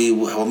when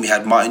we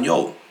had Martin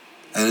Yole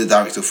and the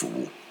director of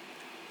football.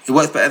 It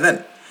worked better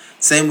then.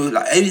 Same with,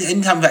 like,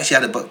 anytime we've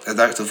actually had a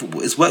director of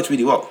football, it's worked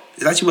really well.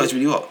 It actually works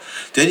really well.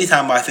 The only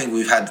time I think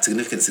we've had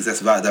significant success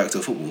without a director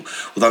of football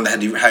was under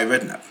Harry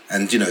Redknapp.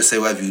 And, say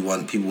whatever you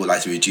want, people would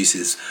like to reduce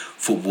his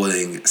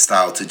footballing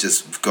style to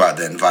just go out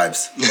there and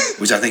vibes,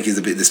 which I think is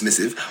a bit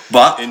dismissive.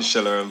 But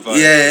Inshallah and vibes.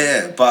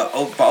 Yeah. But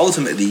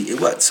ultimately, it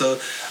worked.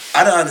 So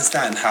I don't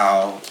understand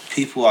how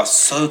people are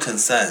so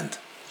concerned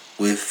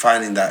with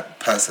finding that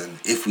person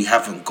if we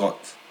haven't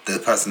got the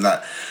person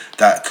that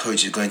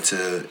coach is going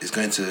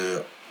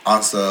to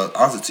answer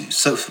to.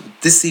 So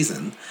this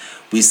season,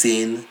 we've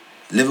seen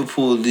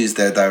Liverpool lose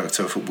their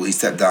director of football. He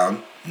stepped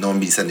down. No one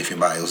really said anything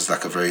about it. It was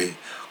like a very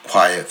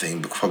quiet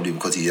thing, probably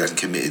because he hasn't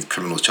committed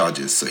criminal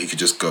charges, so he could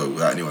just go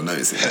without anyone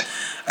noticing.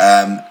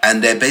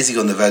 And they're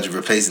basically on the verge of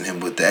replacing him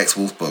with the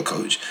ex-Wolfsburg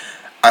coach.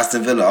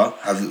 Aston Villa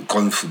have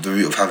gone for the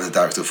route of having a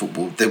director of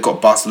football. They've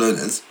got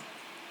Barcelona's,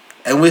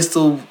 and we're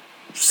still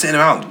sitting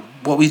around.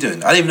 What are we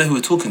doing? I don't even know who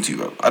we're talking to,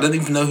 bro. I don't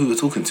even know who we're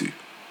talking to.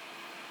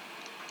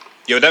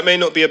 Yo, that may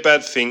not be a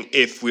bad thing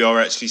if we are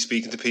actually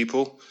speaking to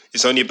people.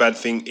 It's only a bad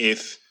thing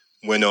if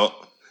we're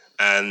not.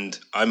 And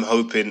I'm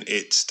hoping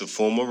it's the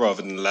former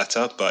rather than the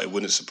latter, but it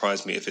wouldn't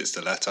surprise me if it's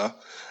the latter.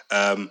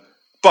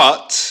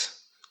 But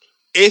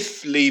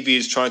if Levy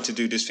is trying to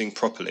do this thing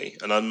properly,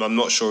 and I'm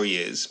not sure he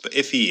is, but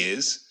if he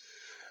is,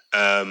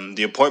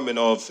 the appointment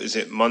of, is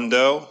it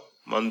Mundell?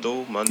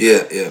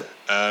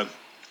 Yeah.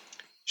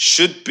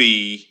 Should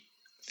be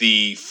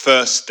the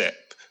first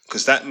step,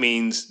 because that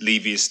means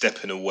Levy is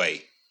stepping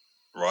away,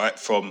 right,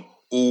 from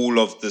all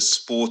of the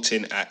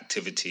sporting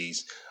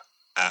activities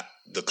at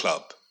the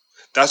club.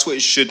 That's what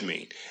it should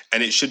mean.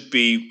 And it should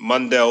be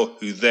Mundell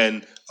who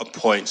then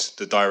appoints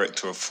the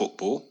director of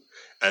football,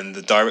 and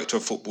the director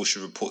of football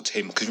should report to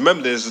him. Because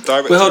remember, there's a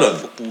director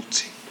of football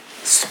team.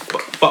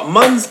 But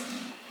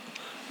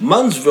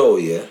Mun's role,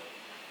 yeah,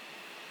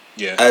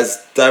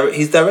 as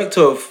he's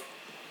director of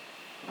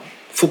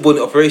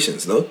football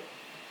operations, no?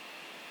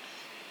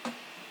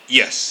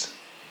 Yes.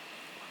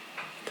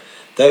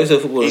 Director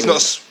of football.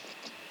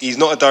 He's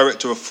not a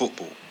director of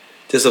football.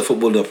 Just a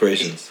football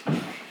operations.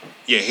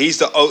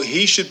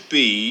 He should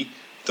be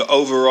the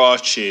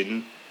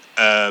overarching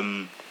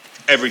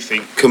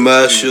everything.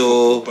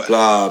 Commercial,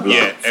 blah, blah.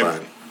 Yeah,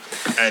 fine.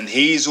 And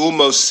he's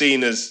almost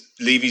seen as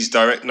Levy's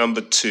direct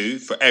number 2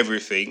 for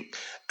everything.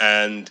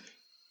 And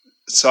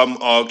some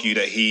argue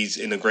that he's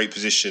in a great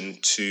position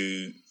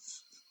to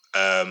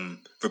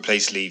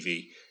replace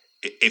Levy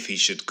if he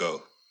should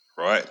go,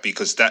 right?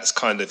 Because that's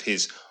kind of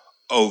his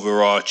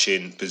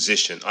overarching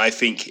position. I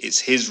think it's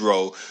his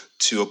role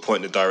to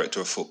appoint the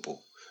director of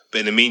football.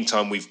 But in the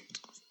meantime, we've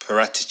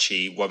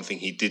Paratici, one thing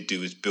he did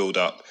do is build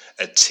up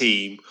a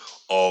team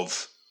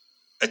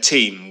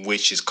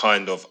which is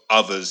kind of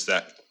others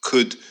that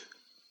could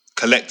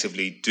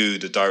collectively do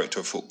the director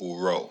of football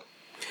role.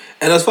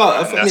 And as far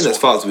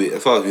as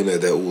we know,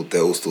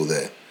 they're all still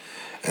there,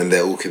 and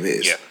they're all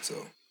committed. Yeah. So,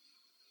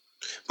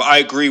 but I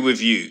agree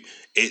with you.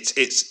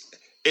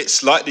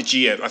 It's like the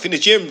GM. I think the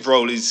GM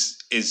role is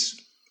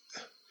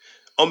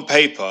on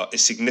paper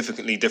is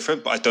significantly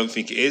different, but I don't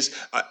think it is.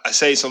 I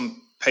say it's on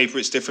paper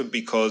it's different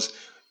because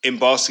in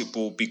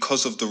basketball,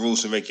 because of the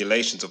rules and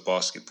regulations of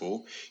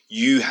basketball,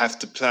 you have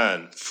to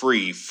plan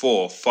 3,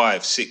 4,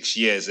 5, 6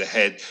 years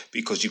ahead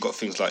because you've got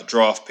things like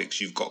draft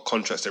picks, you've got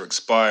contracts that are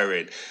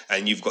expiring,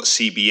 and you've got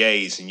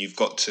CBAs, and you've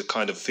got to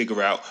kind of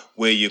figure out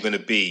where you're going to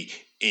be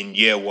in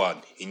year 1,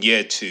 in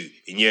year 2,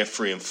 in year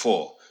 3 and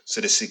 4.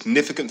 So there's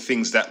significant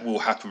things that will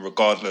happen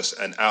regardless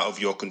and out of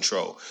your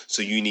control.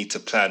 So you need to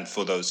plan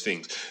for those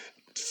things.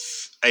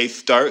 A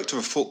director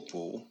of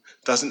football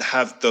doesn't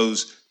have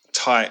those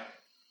tight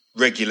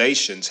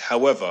regulations.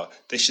 However,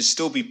 they should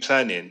still be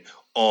planning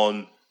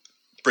on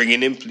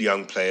bringing in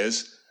young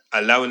players,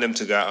 allowing them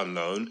to go out on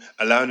loan,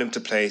 allowing them to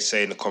play,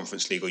 say, in the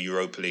Conference League or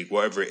Europa League,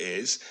 whatever it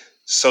is,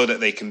 so that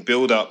they can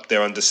build up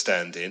their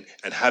understanding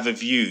and have a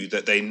view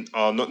that they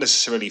are not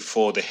necessarily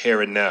for the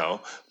here and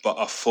now, but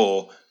are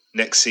for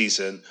next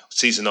season,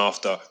 season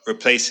after,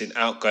 replacing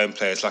outgoing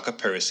players like a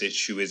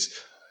Perisic, who is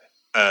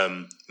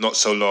not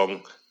so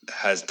long,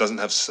 doesn't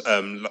have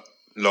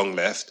long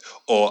left,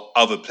 or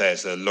other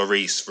players, the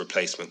Lloris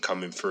replacement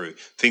coming through,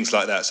 things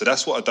like that. So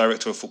that's what a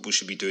director of football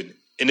should be doing,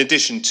 in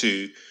addition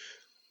to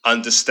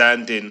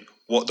understanding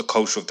what the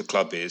culture of the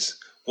club is,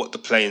 what the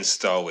playing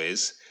style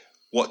is,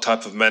 what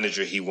type of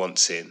manager he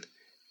wants in,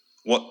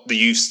 what the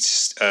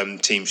youth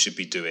team should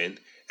be doing,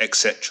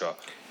 etc.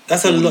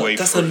 That's a lot.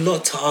 That's a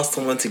lot to ask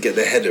someone to get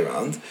their head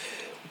around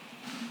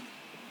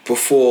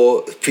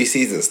before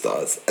pre-season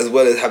starts, as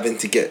well as having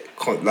to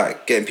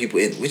getting people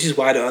in, which is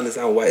why I don't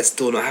understand why it's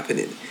still not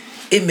happening.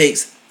 It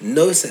makes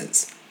no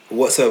sense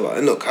whatsoever.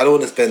 And look, I don't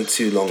want to spend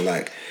too long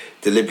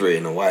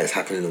deliberating on why it's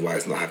happening and why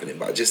it's not happening,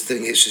 but I just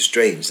think it's just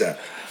strange that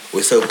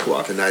we're so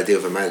caught up in the idea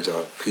of a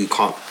manager who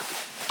can't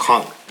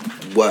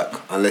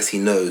work unless he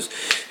knows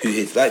who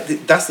he's like.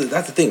 That's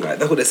the thing, right?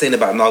 That's what they're saying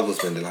about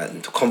Nagelsmann.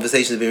 The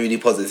conversations have been really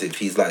positive.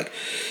 He's like,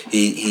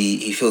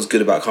 he feels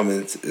good about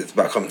coming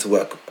to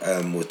work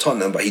with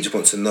Tottenham, but he just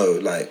wants to know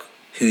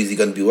who is he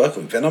going to be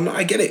working with. And I'm like,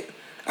 I get it,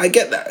 I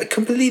get that, I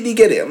completely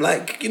get it. I'm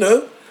like,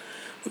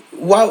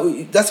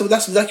 why? That's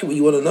exactly what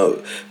you want to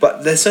know.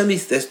 But there's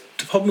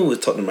the problem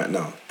with Tottenham right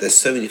now. There's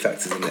so many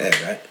factors in the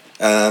air,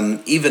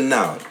 right? Even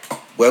now,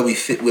 where we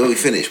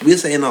finish, we're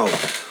saying,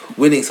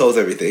 winning solves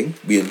everything.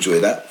 We enjoy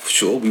that, for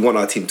sure. We want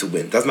our team to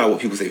win. Doesn't matter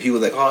what people say. People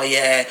are like, oh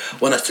yeah,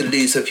 want us to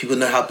lose so people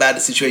know how bad the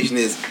situation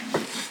is.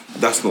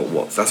 That's not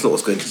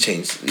what's going to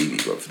change the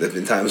league. There've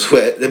been times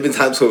where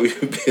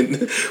we've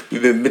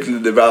been middle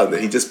of the round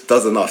and he just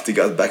does enough to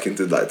get us back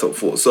into top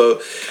 4.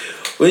 So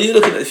when you're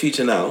looking at the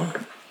future now,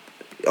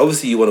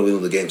 obviously you want to win all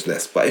the games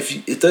left. But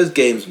if those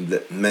games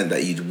meant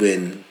that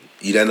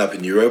you'd end up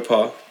in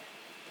Europa,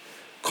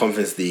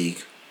 Conference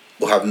League,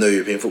 or have no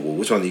European football,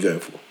 which one are you going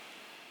for?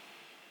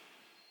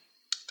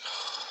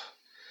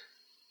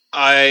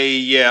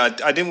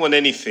 I didn't want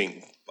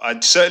anything. I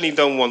certainly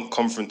don't want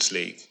Conference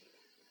League.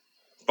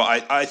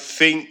 But I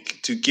think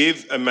to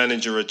give a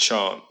manager a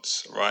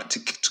chance, right, to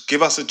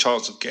give us a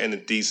chance of getting a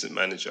decent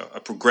manager, a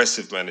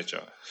progressive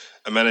manager,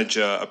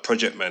 a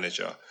project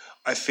manager,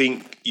 I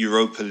think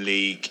Europa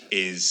League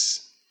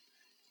is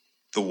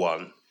the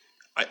one.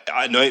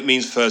 I know it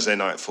means Thursday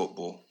night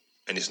football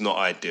and it's not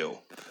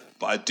ideal,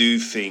 but I do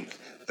think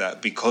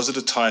that because of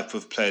the type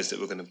of players that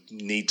we're going to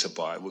need to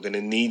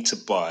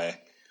buy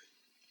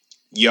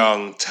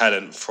young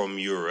talent from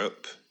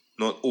Europe,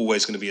 not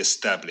always going to be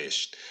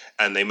established,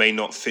 and they may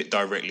not fit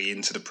directly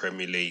into the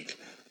Premier League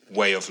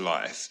way of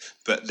life,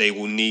 but they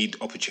will need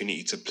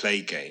opportunity to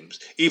play games.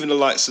 Even the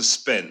likes of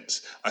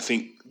Spence, I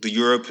think the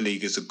Europa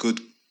League is a good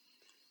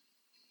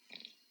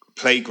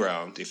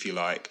playground, if you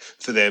like,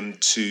 for them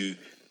to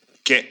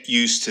get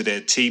used to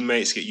their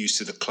teammates, get used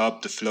to the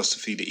club, the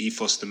philosophy, the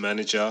ethos, the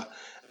manager,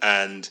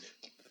 and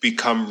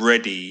become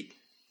ready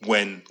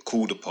when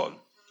called upon.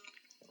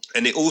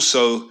 And it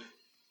also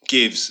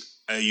gives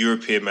a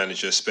European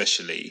manager,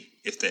 especially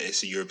if there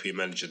is a European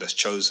manager that's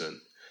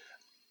chosen,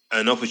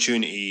 an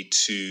opportunity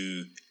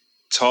to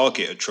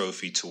target a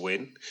trophy to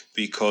win,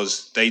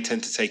 because they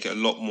tend to take it a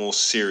lot more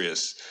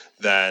serious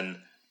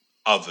than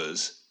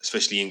others,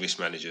 especially English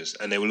managers.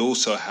 And they will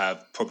also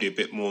have probably a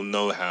bit more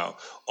know-how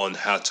on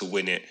how to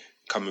win it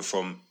coming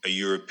from a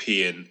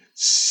European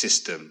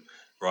system,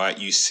 right?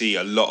 You see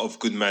a lot of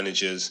good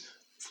managers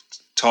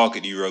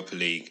target the Europa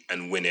League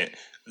and win it.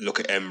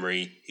 Look at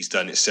Emery, he's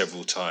done it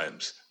several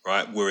times,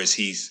 right? Whereas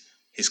his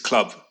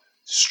club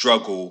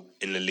struggle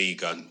in La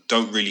Liga and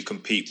don't really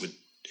compete with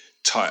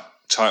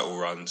title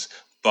runs,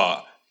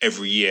 but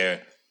every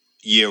year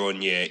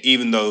on year,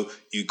 even though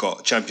you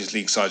got Champions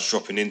League sides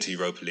dropping into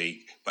Europa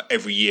League, but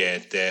every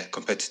year they're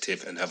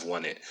competitive and have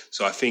won it.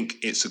 So I think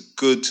it's a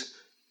good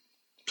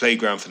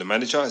playground for the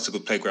manager. It's a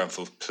good playground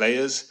for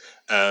players.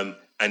 And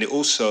it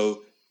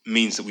also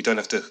means that we don't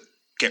have to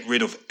get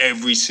rid of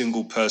every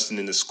single person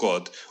in the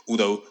squad,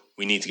 although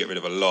we need to get rid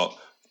of a lot.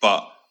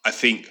 But I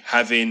think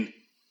having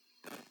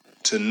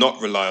to not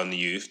rely on the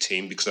youth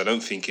team, because I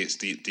don't think it's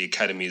the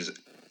academy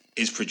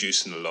is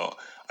producing a lot.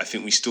 I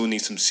think we still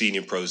need some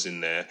senior pros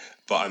in there,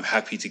 but I'm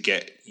happy to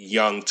get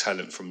young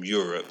talent from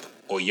Europe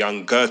or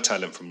younger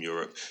talent from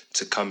Europe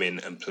to come in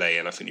and play.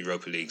 And I think the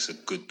Europa League's a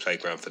good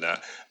playground for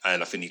that.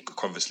 And I think the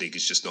Conference League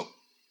is just not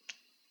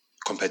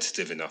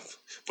competitive enough.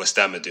 West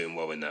Ham are doing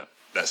well in that.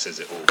 That says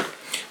it all.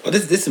 Well,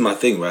 this is my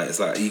thing, right? It's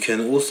like you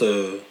can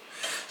also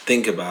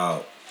think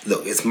about,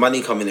 look, it's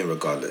money coming in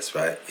regardless,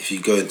 right? If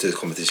you go into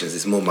competitions,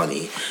 it's more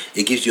money.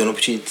 It gives you an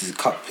opportunity to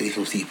cut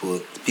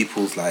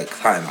people's like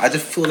time. I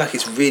just feel like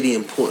it's really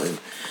important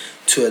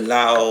to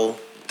allow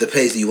the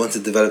players that you want to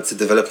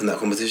develop in that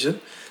competition.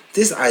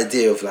 This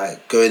idea of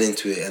like going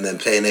into it and then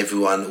playing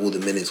everyone all the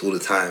minutes all the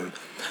time,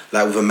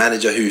 like with a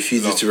manager who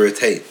refuses to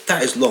rotate,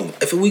 that is long.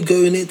 If we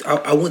go in it,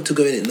 I want to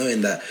go in it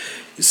knowing that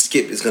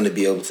Skip is going to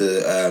be able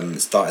to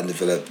start and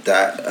develop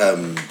that.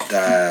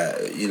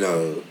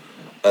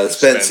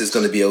 Spence is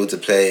going to be able to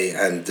play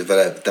and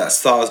develop. That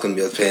Star is going to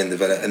be able to play and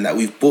develop, and that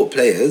we've bought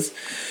players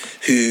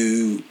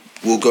who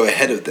will go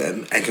ahead of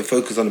them and can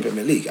focus on the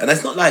Premier League. And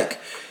it's not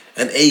like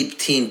an A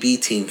team, B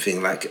team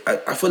thing. Like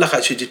I feel like I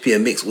should just be a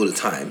mix all the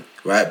time,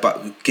 right?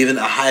 But given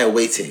a higher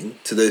weighting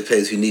to those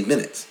players who need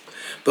minutes,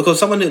 because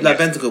someone like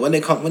Bentancur, when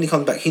he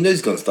comes back, he knows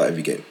he's going to start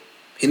every game.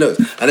 He knows.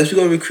 And if you're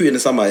going to recruit in the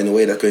summer in a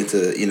way that's going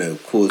to,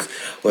 cause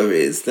whatever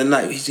it is, then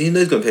like he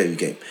knows he's going to play every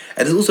game.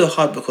 And it's also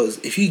hard because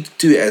if you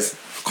do it as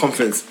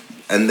Conference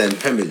and then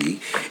Premier League,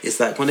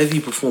 it's like whenever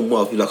you perform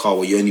well, people are like, oh,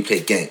 well, you only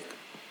played game.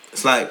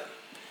 It's like,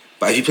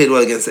 but if you played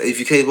well against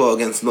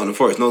Nottingham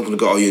Forest, no one's going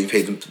to go, oh, you only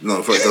played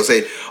Nottingham Forest. They'll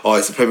say, oh,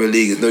 it's the Premier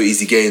League, there's no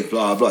easy games,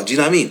 blah, blah. Do you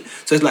know what I mean?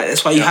 So it's like,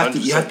 that's why you have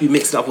to be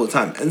mixing up all the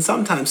time. And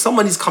sometimes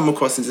somebody's come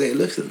across and say,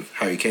 listen,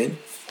 Harry Kane,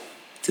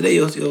 today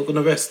you're going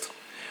to rest.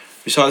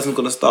 Richarlison's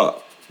going to start.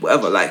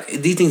 Whatever, like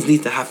these things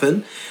need to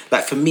happen.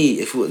 Like for me,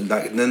 if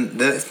like the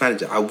next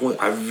manager, I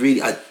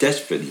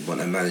desperately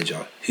want a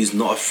manager who's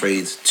not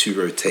afraid to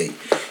rotate,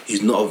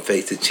 who's not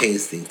afraid to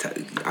change things.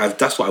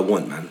 That's what I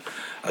want, man.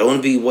 I don't want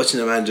to be watching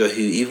a manager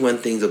who, even when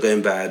things are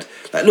going bad,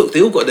 like look,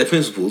 they all got their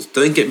principles.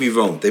 Don't get me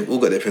wrong, they've all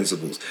got their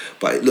principles.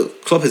 But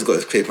look, Klopp has got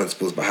his clear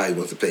principles about how he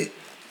wants to play.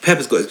 Pep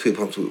has got his clear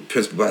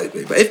principles about how he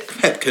play. But if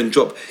Pep can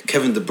drop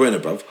Kevin De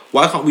Bruyne, bruv,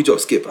 why can't we drop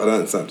Skip? I don't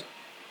understand.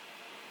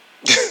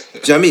 Do you know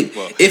what I mean?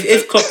 Well,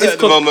 if Klopp, at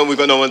the moment we've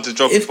got no one to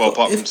drop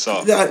apart from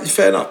Sarr. Yeah,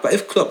 fair enough. But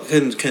if Klopp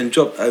can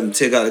drop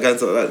Thiago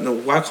against like that, no,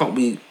 why can't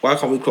we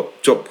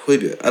Klopp drop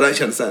Højbjerg? I don't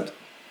actually understand.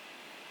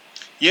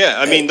 Yeah,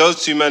 I mean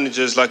those two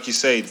managers, like you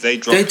say, they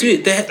drop. They do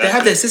it. They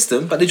have their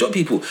system, but they drop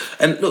people.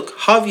 And look,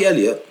 Harvey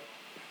Elliott,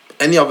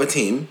 any other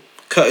team,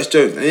 Curtis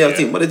Jones, any other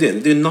team, what are they doing?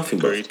 They're doing nothing,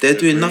 bro. They're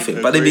doing nothing.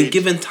 But they've been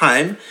given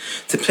time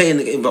to play in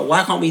the game. But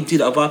why can't we do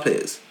that with our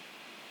players?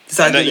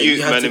 And that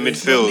youth man in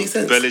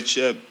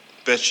midfield,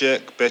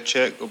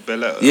 Becek or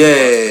Bella.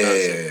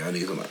 Yeah. I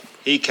need something.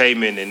 He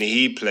came in and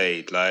he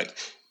played. Like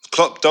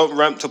Klopp don't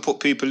ramp to put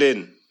people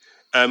in,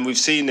 and we've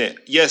seen it.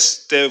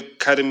 Yes, their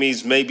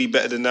academies may be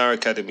better than our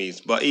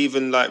academies, but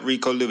even like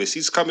Rico Lewis,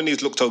 he's come in.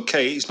 He's looked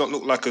okay. He's not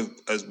looked like a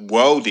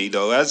worldie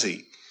though, has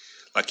he?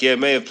 Like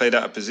may have played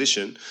out of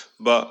position,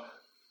 but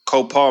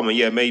Cole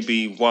Palmer,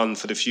 maybe one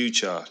for the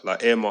future,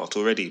 like earmarked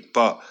already.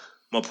 But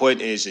my point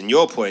is, and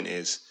your point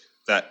is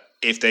that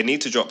if they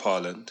need to drop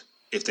Haaland,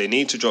 if they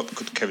need to drop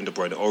Kevin De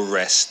Bruyne or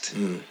rest,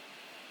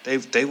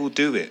 they will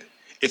do it.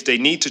 If they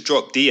need to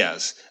drop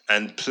Diaz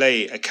and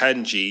play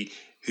Akanji,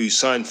 who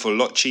signed for a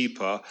lot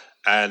cheaper,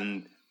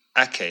 and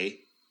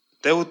Ake,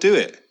 they will do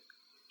it.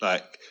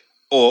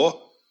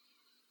 Or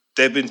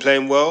they've been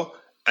playing well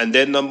and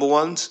they're number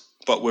ones,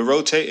 but we're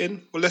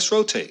rotating. Well, let's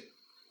rotate.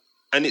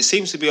 And it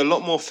seems to be a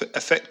lot more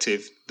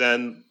effective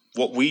than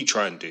what we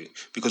try and do.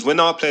 Because when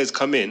our players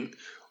come in,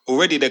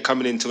 already they're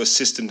coming into a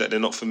system that they're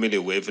not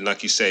familiar with, and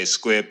like you say,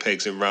 square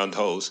pegs and round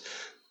holes.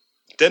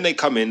 Then they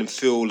come in and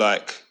feel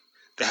like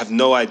they have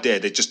no idea.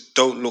 They just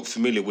don't look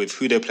familiar with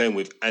who they're playing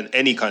with and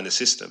any kind of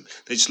system.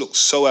 They just look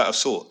so out of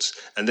sorts,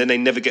 and then they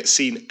never get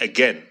seen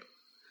again.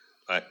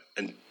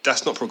 And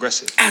that's not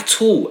progressive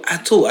at all. I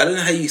don't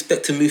know how you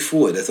expect to move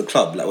forward as a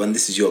club. Like when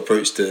this is your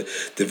approach to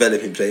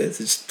developing players,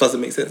 it just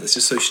doesn't make sense. It's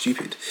just so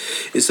stupid.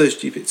 It's so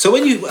stupid. So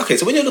when you're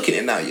looking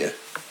at it now,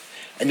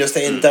 and you're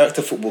saying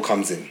director of football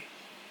comes in.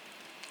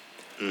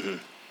 Mm-hmm.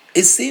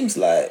 It seems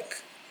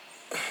like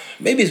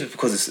maybe it's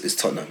because it's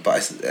Tottenham,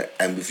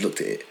 and we've looked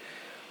at it.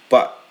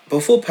 But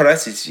before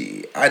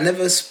Paratici, I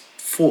never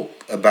thought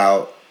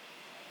about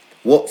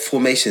what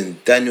formation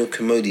Daniel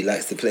Commodi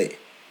likes to play.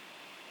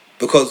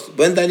 Because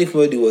when Daniel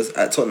Commodi was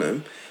at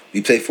Tottenham,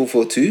 we played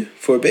 4-4-2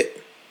 for a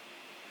bit.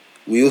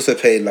 We also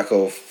played like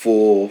a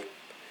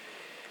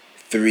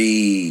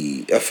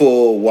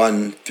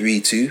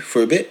 4-1-3-2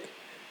 for a bit.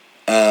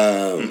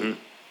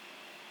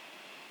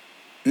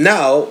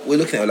 Now we're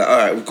looking at it like, all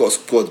right, we've got a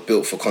squad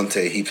built for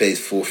Conte. He plays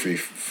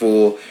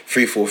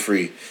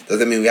 4-3-3. Does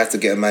that mean we have to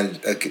get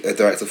a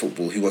director of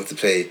football who wants to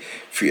play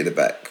three at the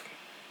back?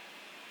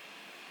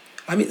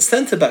 I mean,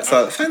 centre backs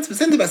are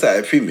at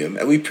a premium,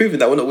 and we've proven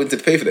that we're not willing to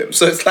pay for them.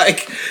 So it's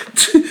like,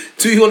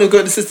 do you want to go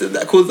in the system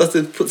that causes us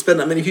to spend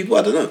that many people?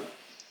 I don't know.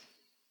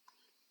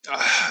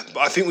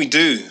 I think we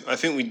do. I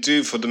think we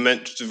do for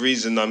the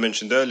reason I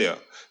mentioned earlier,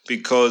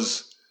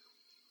 because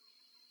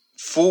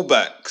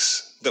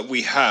fullbacks that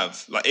we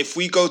have, like if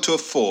we go to a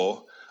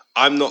 4,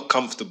 I'm not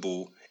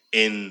comfortable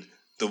in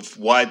the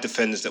wide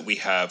defenders that we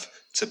have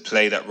to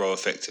play that role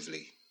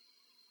effectively,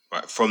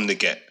 right, from the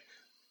get.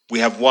 We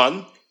have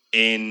one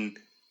in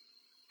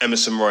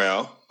Emerson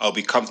Royale. I'll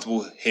be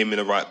comfortable him in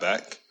a right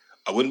back.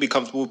 I wouldn't be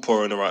comfortable with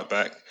Poro in a right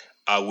back.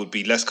 I would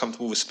be less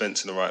comfortable with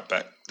Spence in the right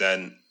back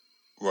than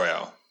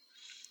Royale.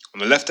 On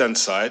the left-hand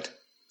side,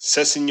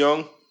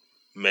 Sessegnon,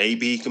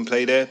 maybe he can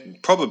play there.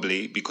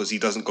 Probably, because he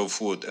doesn't go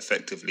forward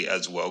effectively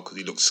as well, because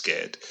he looks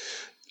scared.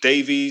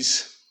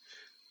 Davies,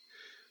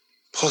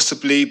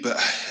 possibly, but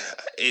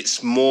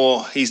it's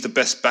more, he's the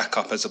best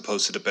backup as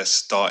opposed to the best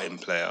starting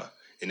player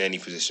in any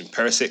position.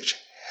 Perisic,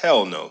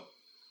 hell no.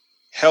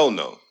 Hell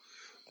no.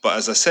 But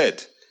as I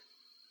said,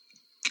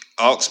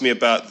 ask me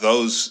about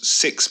those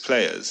 6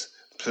 players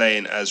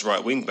playing as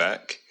right wing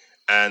back,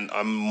 and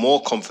I'm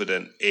more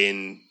confident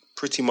in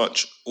pretty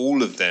much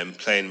all of them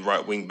playing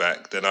right wing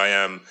back than I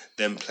am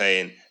them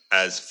playing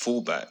as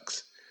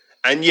fullbacks.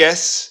 And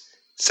yes,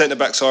 centre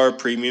backs are a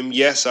premium.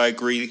 Yes, I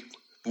agree.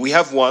 We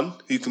have one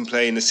who can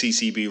play in the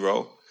CCB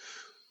role.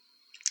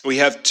 We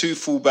have 2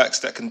 fullbacks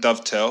that can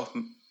dovetail,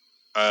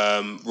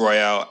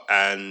 Royale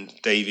and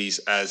Davies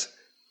as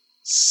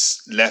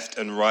left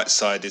and right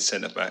sided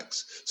centre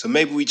backs. So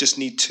maybe we just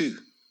need 2,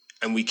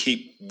 and we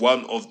keep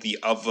one of the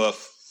other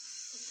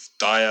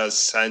Diaz,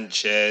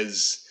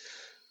 Sanchez,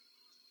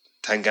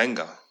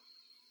 Tanganga.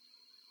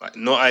 Like,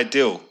 not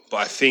ideal, but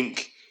I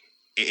think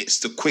it's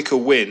the quicker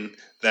win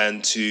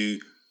than to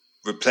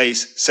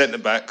replace centre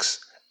backs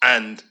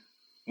and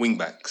wing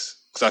backs,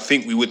 because I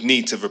think we would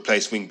need to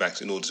replace wing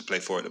backs in order to play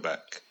 4 at the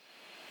back.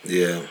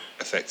 Yeah,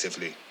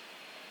 effectively.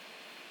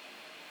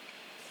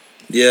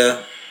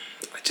 Yeah,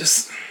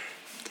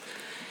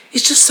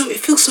 it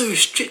feels so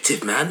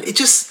restrictive, man. It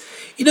just,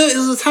 there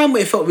was a time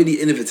where it felt really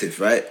innovative,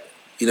 right?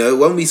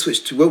 When we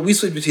switched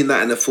between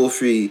that and a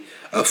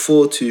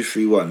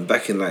 4-2-3-1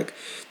 back in like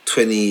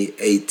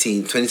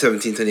 2017,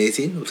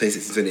 2018, or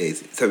 2016,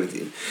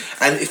 2017.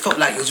 And it felt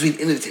like it was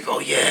really innovative. Oh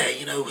yeah,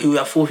 we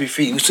have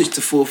 4-3-3. We switched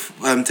to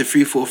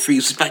 3-4-3.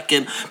 We switched back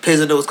again. Players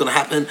don't know what's gonna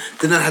happen.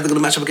 They don't know how they're gonna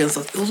match up against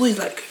us. It was always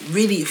like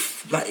really,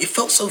 like, it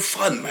felt so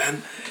fun,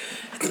 man.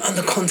 And then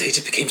under Conte, it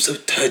just became so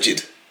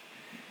turgid.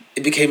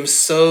 It became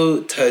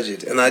so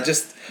turgid, and I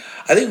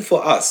think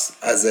for us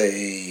as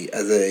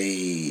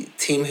a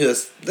team who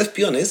has, let's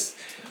be honest,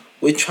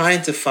 we're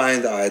trying to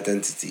find our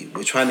identity.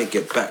 We're trying to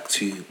get back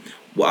to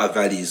what our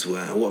values were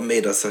and what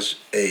made us such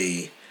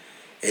a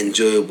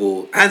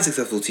enjoyable and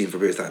successful team for a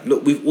period of time.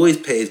 Look, we've always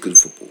played good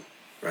football,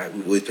 right?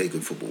 We've always played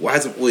good football. What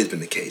hasn't always been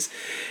the case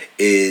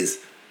is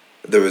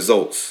the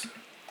results.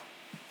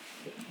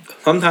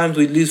 Sometimes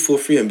we lose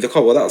 4-3 and be like,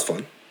 oh, well, that was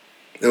fun.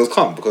 It was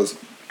calm because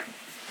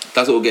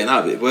that's what we're getting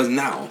out of it. Whereas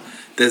now,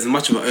 there's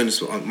much more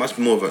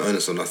of an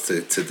onus on us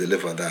to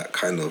deliver that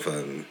kind of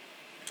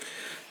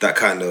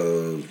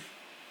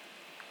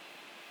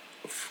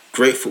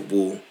great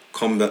football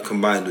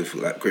combined with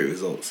like great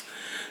results.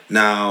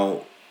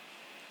 Now,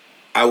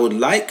 I would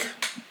like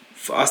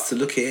for us to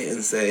look at it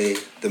and say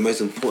the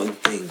most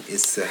important thing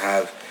is to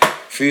have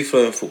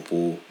free-flowing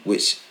football,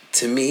 which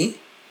to me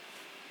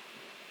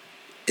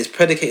is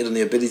predicated on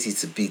the ability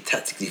to be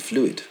tactically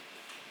fluid.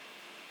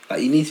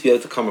 Like, you need to be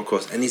able to come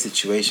across any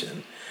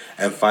situation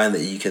and find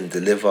that you can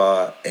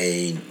deliver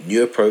a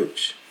new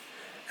approach,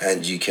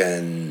 and you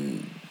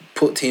can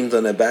put teams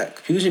on their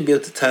back. People should be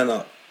able to turn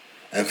up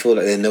and feel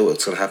like they know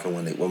what's going to happen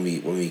when we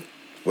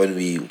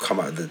come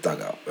out of the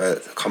dugout,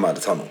 come out of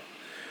the tunnel,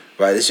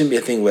 right? There shouldn't be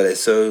a thing where they're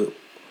so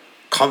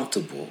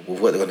comfortable with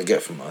what they're going to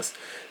get from us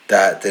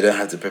that they don't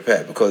have to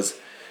prepare, because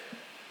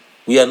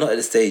we are not at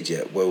the stage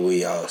yet where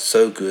we are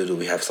so good or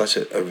we have such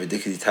a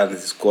ridiculously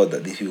talented squad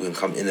that these people can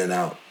come in and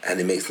out and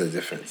it makes no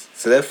difference.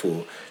 So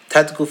therefore,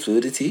 tactical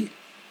fluidity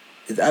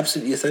is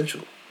absolutely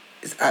essential.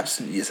 It's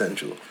absolutely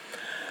essential.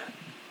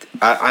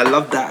 I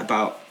love that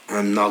about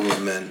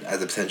Nagelsmann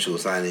as a potential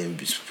signing,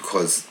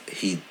 because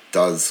he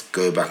does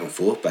go back and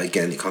forth. But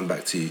again, it comes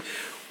back to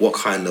what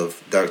kind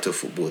of director of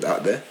football is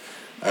out there.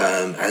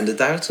 And the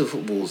director of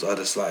footballs are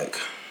just like,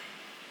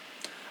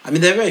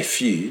 there are very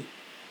few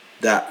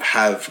that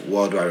have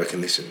worldwide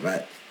recognition,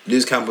 right?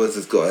 Luis Campos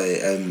has got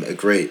a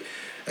great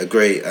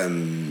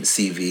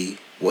CV.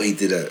 What he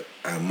did at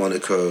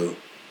Monaco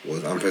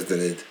was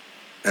unprecedented,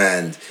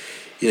 and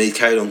he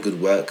carried on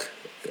good work.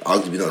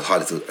 Arguably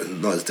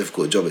not as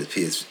difficult a job as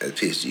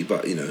PSG,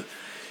 but he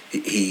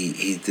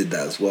did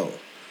that as well.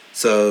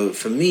 So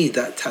for me,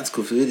 that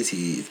tactical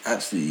fluidity is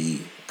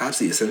absolutely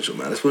absolutely essential,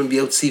 man. I just want to be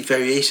able to see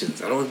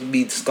variations. I don't want to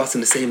be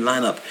discussing the same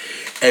lineup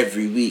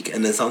every week,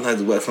 and then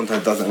sometimes it works,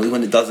 sometimes it doesn't. And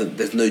when it doesn't,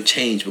 there's no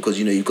change because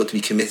you've got to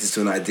be committed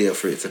to an idea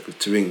for it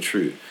to ring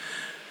true.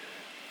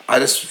 I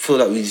just feel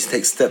like we just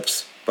take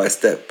steps by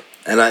step,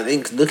 and I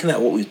think looking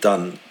at what we've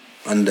done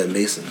under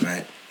Mason,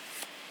 right?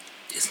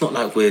 It's not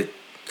like we're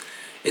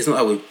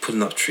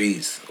putting up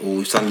trees or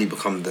we've suddenly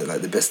become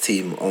the best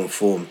team on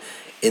form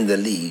in the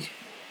league.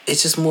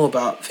 It's just more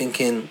about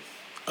thinking,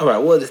 all right,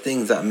 what are the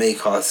things that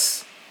make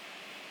us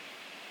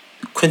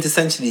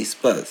quintessentially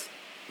Spurs,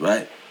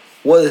 right?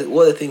 What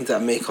are the things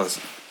that make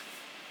us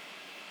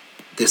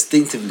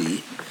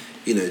distinctively,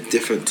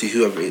 different to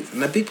whoever it is?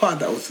 And a big part of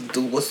that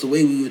was the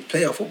way we would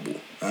play our football,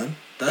 man.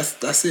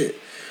 That's it.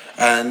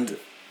 And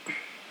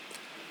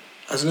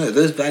I don't know,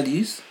 those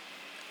values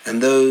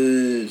and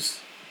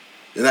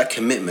that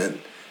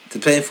commitment to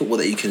playing football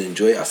that you can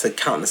enjoy, I said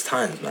countless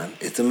times, man.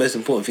 It's the most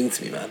important thing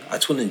to me, man. I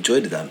just want to enjoy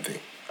the damn thing.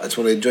 I just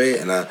want to enjoy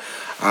it, and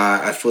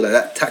I feel like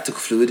that tactical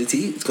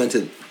fluidity is going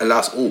to allow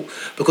us all.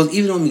 Because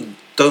even when we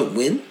don't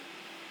win,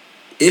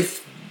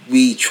 if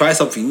we try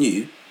something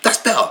new, that's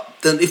better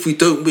than if we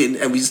don't win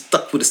and we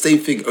stuck with the same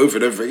thing over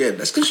and over again.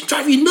 That's going to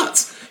drive you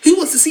nuts. Who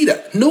wants to see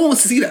that? No one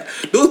wants to see that.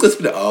 No one's going to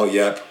be like, oh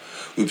yeah,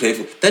 we play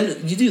for.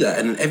 Then you do that,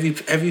 and then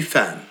every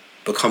fan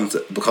becomes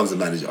a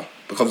manager,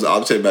 becomes an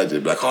arbitrary manager.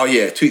 Like, oh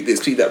yeah, tweet this,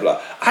 tweet that,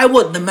 blah. I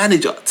want the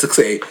manager to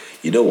say,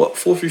 you know what,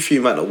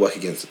 4-3-3 might not work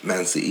against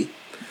Man City.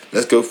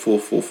 Let's go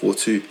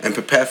 4-4-2 and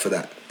prepare for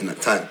that in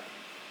that time.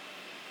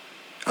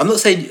 I'm not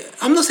saying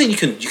you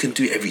can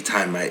do it every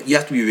time, right? You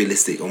have to be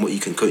realistic on what you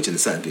can coach in a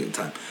certain period of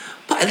time.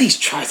 But at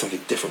least try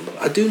something different, bro.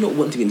 I do not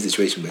want to be in a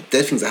situation where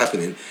dead things are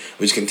happening,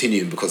 which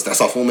continue because that's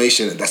our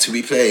formation and that's who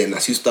we play and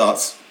that's who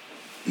starts.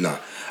 Nah.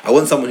 I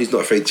want someone who's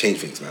not afraid to change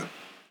things, man.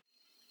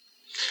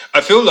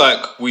 I feel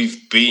like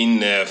we've been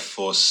there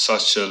for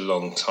such a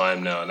long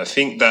time now, and I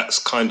think that's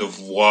kind of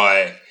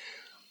why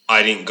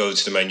I didn't go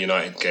to the Man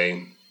United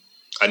game.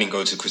 I didn't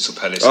go to Crystal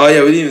Palace. Oh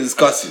yeah, we didn't even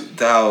discuss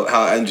how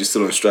Andrew's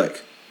still on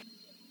strike.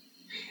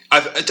 I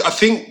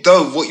think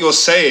though what you're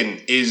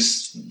saying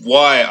is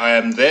why I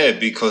am there,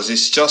 because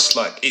it's just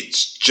like,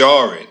 it's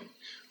jarring,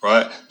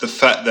 right? The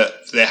fact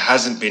that there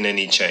hasn't been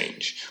any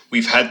change.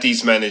 We've had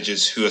these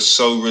managers who are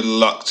so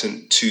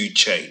reluctant to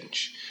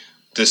change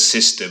the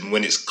system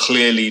when it's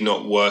clearly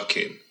not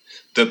working,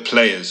 the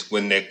players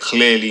when they're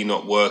clearly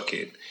not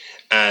working,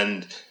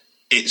 and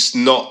it's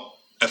not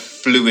a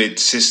fluid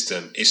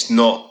system. It's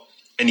not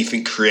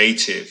anything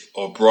creative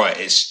or bright.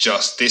 It's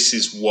just, this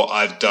is what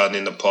I've done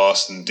in the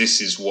past and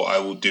this is what I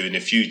will do in the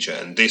future,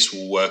 and this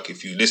will work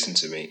if you listen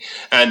to me.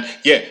 And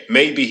yeah,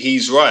 maybe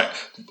he's right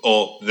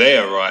or they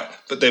are right,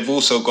 but they've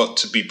also got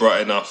to be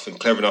bright enough and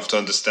clever enough to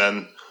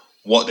understand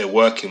what they're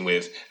working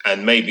with,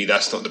 and maybe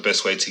that's not the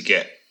best way to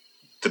get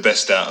the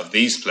best out of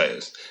these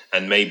players,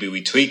 and maybe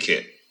we tweak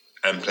it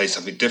and play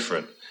something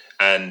different.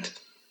 And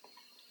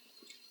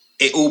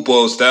it all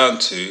boils down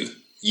to,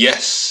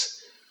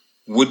 yes,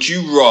 would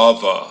you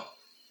rather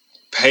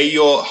pay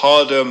your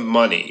hard-earned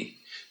money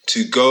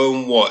to go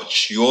and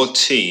watch your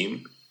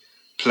team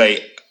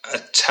play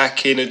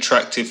attacking,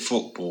 attractive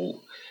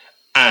football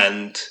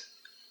and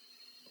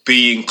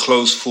be in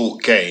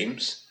close-fought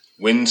games,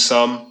 win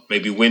some,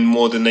 maybe win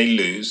more than they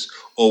lose,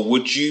 or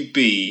would you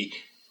be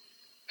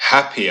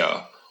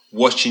happier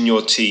watching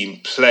your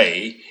team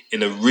play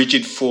in a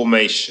rigid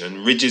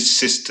formation, rigid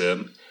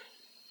system,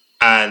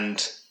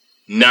 and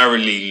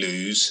narrowly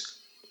lose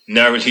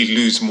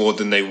more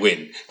than they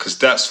win? Because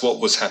that's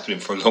what was happening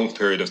for a long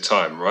period of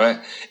time,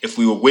 right? If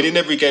we were winning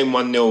every game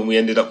 1-0 and we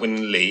ended up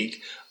winning the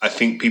league, I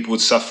think people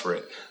would suffer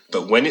it.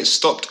 But when it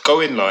stopped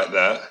going like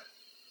that,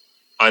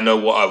 I know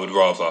what I would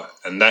rather,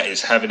 and that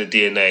is having a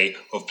DNA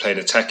of playing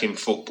attacking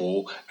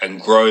football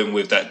and growing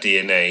with that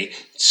DNA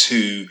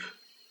to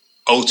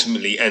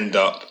ultimately end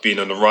up being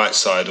on the right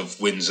side of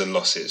wins and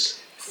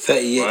losses.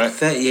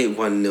 38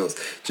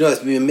 1-0s. Do you know,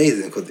 it's been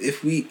amazing because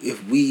if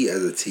we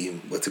as a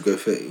team were to go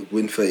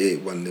win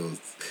 38 1-0s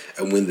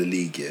and win the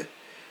league, yeah,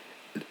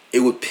 it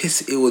would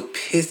piss.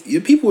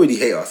 People already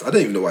hate us. I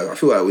don't even know why. I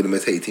feel like we're the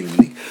most hated team in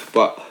the league.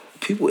 But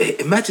people,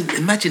 imagine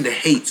the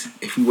hate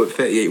if we went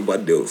 38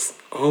 1-0s.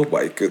 Oh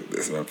my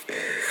goodness, man.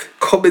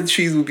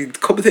 Commentators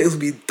would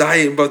be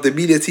dying, but the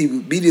media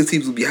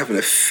teams would be having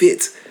a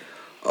fit.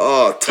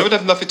 Oh, they would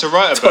have nothing to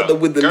write about.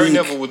 Gary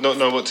Neville would not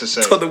know what to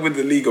say. Tottenham win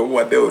the league on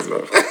 1-0,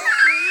 man.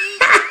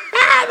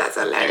 That's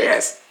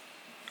hilarious.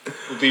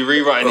 We'll be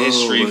rewriting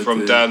history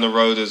from down the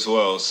road as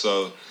well,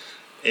 so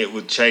it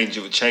would change.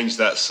 It would change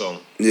that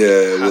song. Yeah,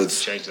 it would.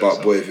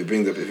 But boy, if it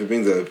brings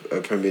a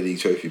Premier League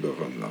trophy, bro,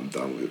 I'm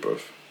done with it, bro.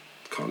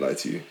 Can't lie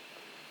to you.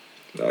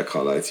 I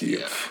can't lie to you.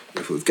 Yeah. If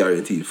it was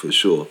guaranteed, for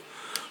sure.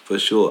 For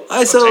sure.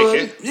 I'll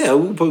take it. Yeah,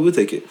 we'll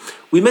take it.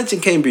 We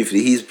mentioned Kane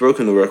briefly. He's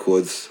broken the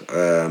records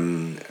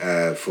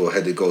for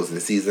headed goals in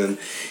the season.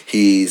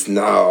 He's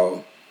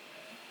now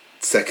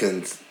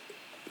second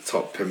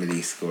top Premier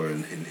League scorer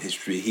in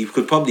history. He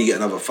could probably get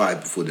another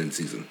 5 before the end of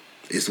the season.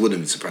 It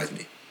wouldn't surprise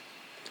me.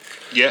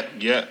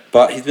 Yeah.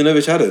 But he's been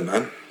overshadowed,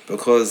 man,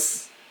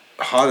 because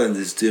Haaland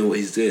is doing what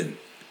he's doing.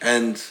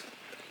 And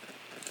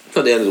it's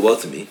not the end of the world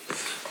to me,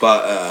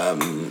 but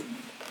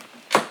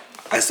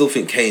I still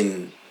think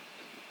Kane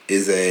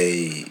is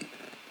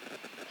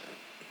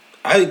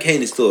I think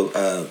Kane is still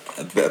a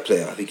better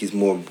player. I think he's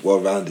more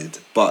well-rounded,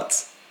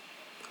 but...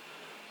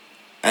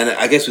 And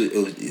I guess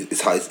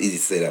it's easy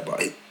to say that,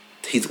 but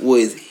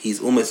he's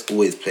almost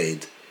always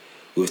played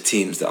with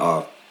teams that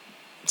are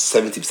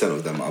 70%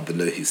 of them are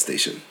below his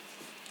station.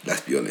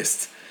 Let's be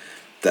honest.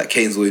 That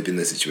Kane's always been in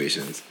those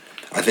situations.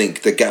 I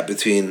think the gap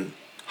between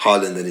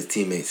Haaland and his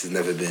teammates has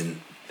never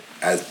been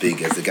as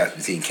big as the gap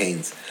between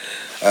Kane's.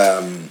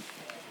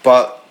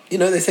 But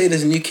they say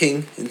there's a new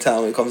king in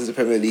town when it comes to the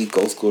Premier League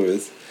goal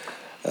scorers.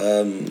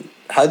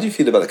 How do you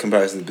feel about the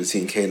comparison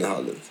between Kane and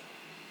Haaland?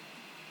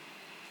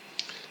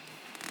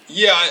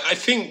 Yeah, I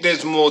think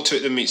there's more to it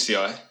than meets the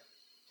eye,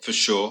 for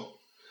sure.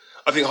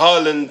 I think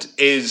Haaland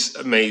is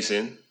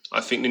amazing. I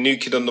think the new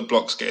kid on the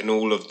block's getting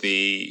all of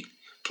the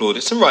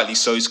plaudits, and rightly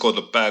so. He scored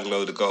a bag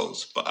load of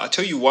goals. But I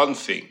tell you one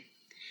thing,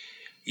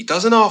 he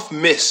doesn't half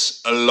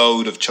miss a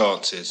load of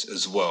chances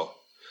as well.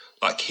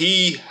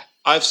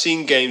 I've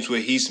seen games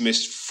where he's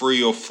missed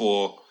 3 or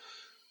 4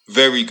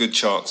 very good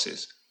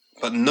chances,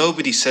 but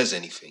nobody says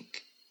anything.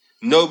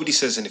 Nobody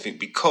says anything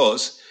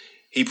because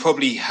he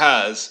probably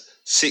has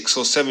 6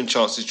 or 7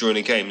 chances during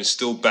a game and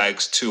still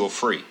bags 2 or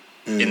 3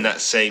 in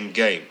that same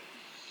game.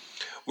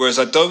 Whereas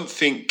I don't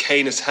think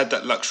Kane has had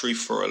that luxury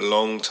for a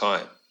long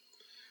time.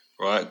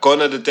 Right?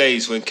 Gone are the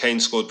days when Kane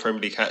scored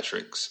Premier League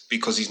hat-tricks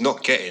because he's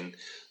not getting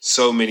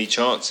so many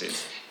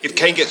chances. If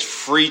Kane gets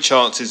 3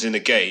 chances in a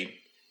game,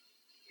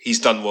 he's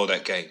done well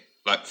that game.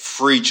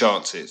 3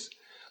 chances.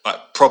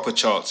 Proper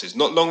chances.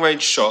 Not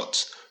long-range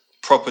shots,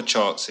 proper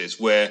chances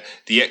where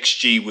the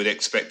XG would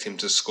expect him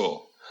to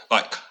score.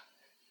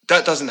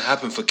 That doesn't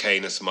happen for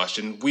Kane as much,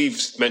 and we've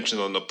mentioned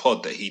on the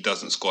pod that he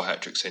doesn't score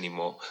hat-tricks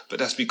anymore, but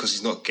that's because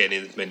he's not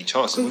getting as many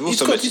chances. We've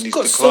also mentioned his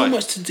decline. So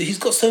much to do. He's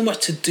got so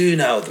much to do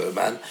now, though,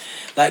 man.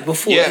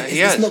 Before,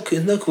 it's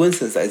no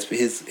coincidence that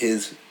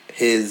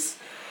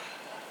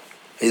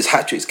his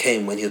hat-tricks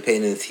came when he was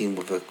playing in a team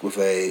with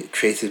a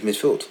creative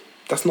midfield.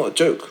 That's not a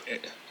joke.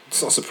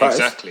 It's not a surprise.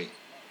 Exactly.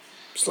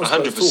 It's not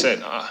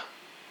 100%.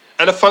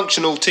 And a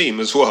functional team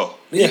as well.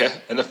 Yeah.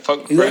 And a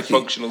very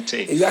functional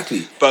team.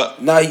 Exactly.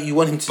 But now you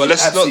want him to do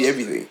absolutely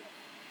everything.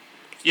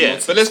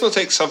 Yeah, but let's not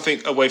take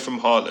something away from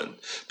Haaland,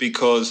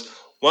 because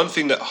one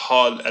thing that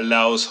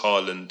allows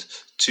Haaland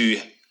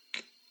to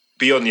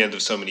be on the end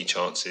of so many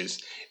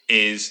chances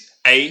is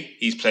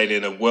he's playing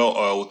in a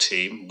well-oiled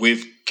team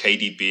with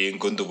KDB and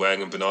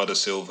Gundogan and Bernardo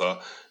Silva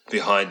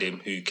behind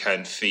him who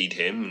can feed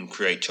him and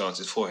create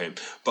chances for him.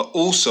 But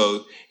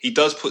also, he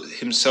does put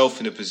himself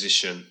in a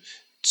position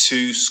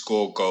to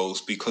score goals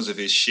because of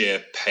his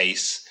sheer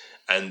pace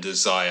and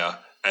desire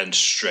and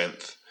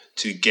strength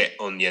to get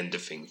on the end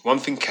of things. One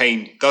thing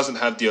Kane doesn't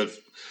have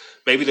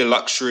maybe the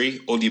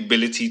luxury or the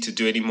ability to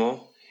do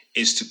anymore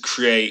is to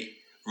create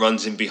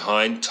runs in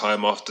behind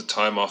time after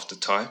time after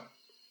time,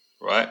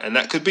 right? And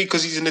that could be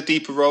because he's in a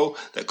deeper role.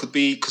 That could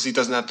be because he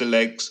doesn't have the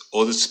legs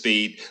or the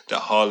speed that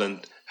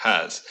Haaland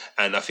has.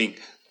 And I think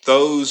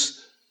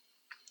those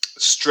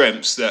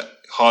strengths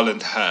that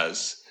Haaland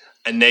has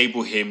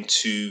enable him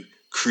to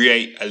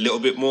create a little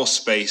bit more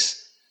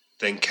space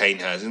than Kane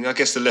has. And I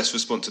guess the less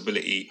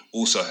responsibility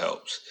also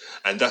helps.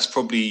 And that's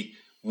probably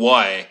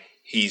why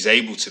he's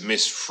able to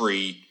miss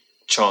 3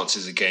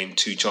 chances a game,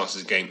 2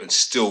 chances a game, and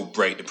still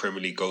break the Premier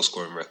League goal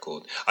scoring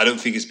record. I don't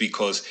think it's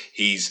because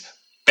he's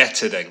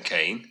better than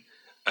Kane.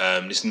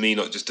 This is me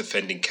not just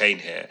defending Kane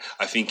here.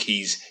 I think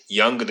he's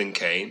younger than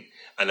Kane,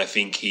 and I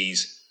think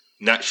he's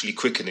naturally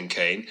quicker than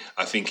Kane.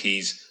 I think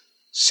he's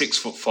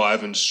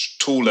 6'5" and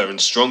taller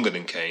and stronger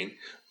than Kane,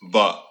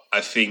 but I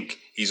think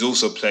he's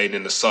also playing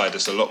in a side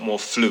that's a lot more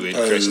fluid,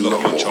 creates a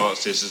lot more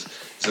chances, is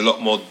a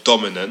lot more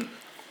dominant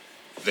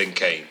than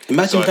Kane.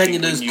 Imagine banging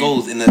those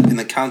goals in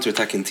a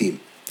counter-attacking team.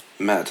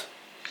 Mad.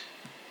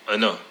 I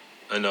know.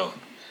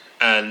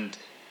 And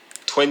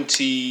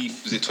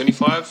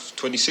 25,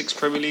 26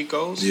 Premier League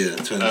goals? Yeah,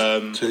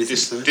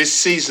 26. This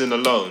season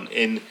alone,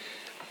 in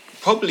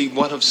probably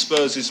one of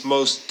Spurs'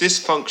 most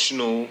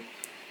dysfunctional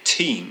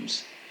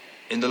teams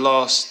in the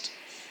last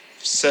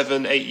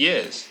 7-8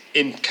 years.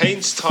 In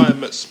Kane's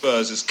time at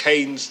Spurs, as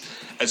Kane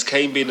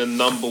being the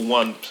number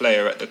 1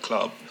 player at the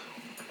club,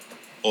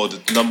 or the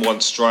number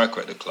 1 striker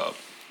at the club,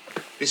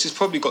 this has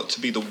probably got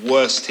to be the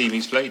worst team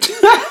he's played in.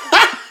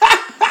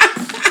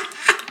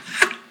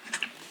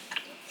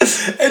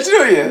 And you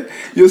know, yeah,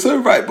 you're so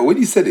right. But when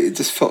you said it, it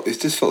just felt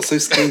so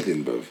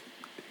scathing, bro.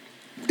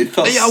 It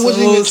felt I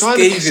wasn't even trying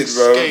to be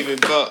scathing,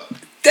 but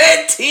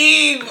their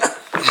team.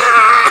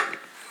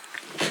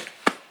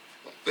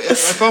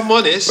 If I'm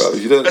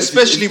honest, bro,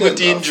 especially with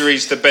the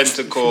injuries to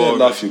Bentancur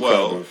as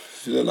well.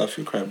 If you don't laugh,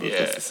 you cry, bro. Yeah.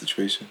 That's the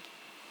situation.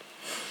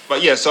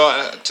 But yeah,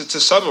 so to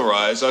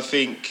summarise, I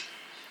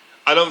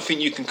don't think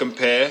you can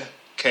compare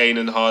Kane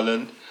and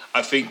Haaland.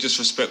 I think just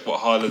respect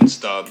what Haaland's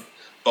done,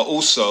 but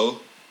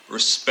also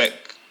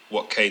respect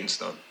what Kane's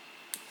done.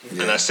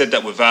 Yeah. And I said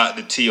that without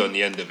the T on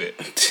the end of it,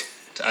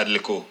 to add a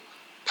little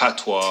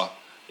patois,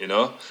 you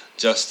know,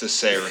 just to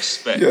say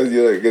respect. You're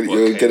what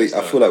Kane getting. has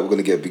I done. feel like we're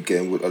gonna get a big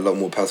game with a lot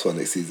more patois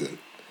next season.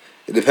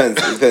 It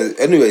depends. It depends.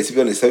 Anyway, to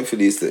be honest,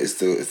 hopefully it's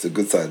the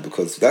good side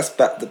because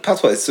the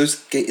patois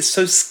is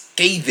so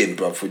scathing,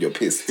 bro. When you're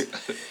pissed,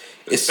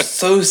 it's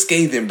so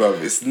scathing, bro.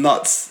 It's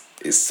nuts.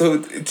 It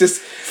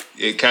just.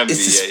 It can It's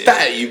be. just Yeah,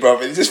 spat at you, bro.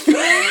 It just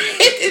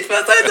it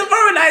feels so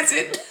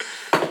demoralising.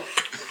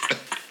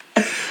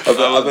 I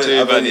won't tell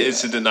you about the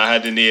incident I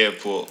had in the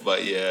airport,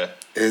 but yeah.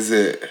 Is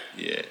it?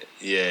 Yeah.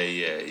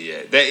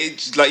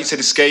 That like you said,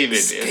 it's scathing.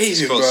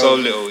 It's got bro. so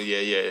little. Yeah.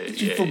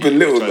 You feel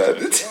belittled,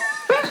 man.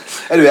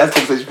 Anyway, that's a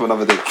conversation for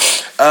another day.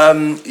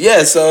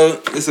 Yeah.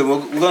 So listen,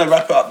 we're gonna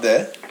wrap it up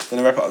there.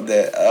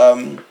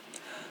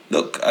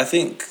 Look, I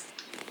think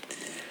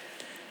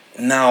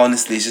now,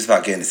 honestly, it's just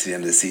about getting to the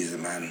end of the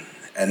season, man,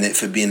 and it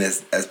for being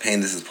as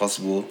painless as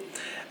possible,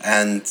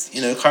 and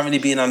currently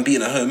being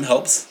unbeaten at home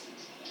helps,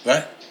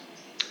 right?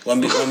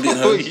 Unbeaten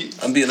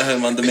at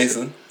home under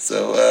Mason.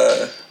 So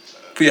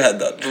put your head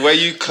down. The way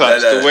you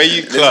clutch.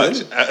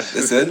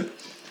 Listen.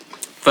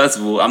 First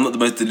of all, I'm not the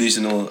most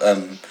delusional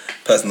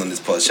person on this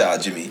pod. Shout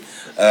out Jimmy.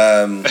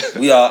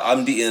 We are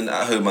unbeaten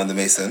at home under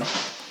Mason,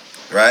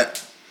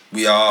 right?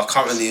 We are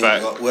currently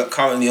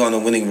on a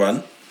winning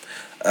run.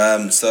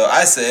 So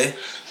I say,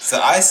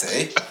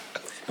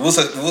 we've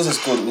also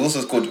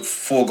scored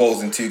 4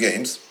 goals in 2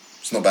 games.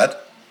 It's not bad.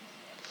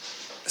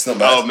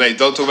 Oh mate,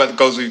 don't talk about the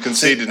goals we've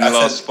conceded in the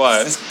last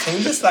 5. Can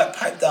you just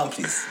pipe down,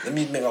 please? Let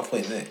me make my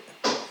point, mate.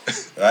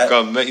 Right?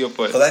 Go on, make your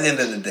point. Because at the end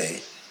of the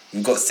day,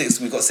 we've got 6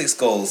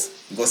 goals.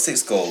 We've got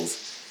 6 goals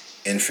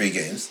in 3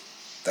 games.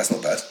 That's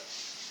not bad.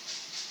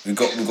 We've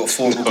got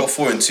 4. We've got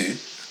 4 in 2.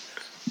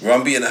 We're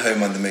unbeaten at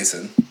home under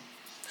Mason. I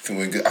think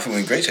we're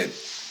in great shape.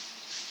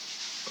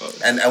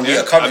 And we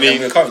are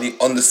currently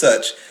on the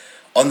search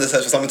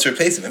for someone to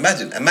replace him.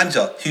 Imagine a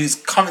manager who's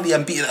currently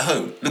unbeaten at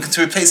home looking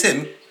to replace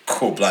him.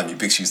 Cool, blimey,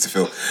 big shoes to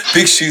fill.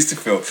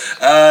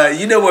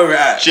 You know where we're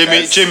at.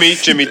 Jimmy,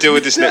 deal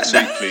with this next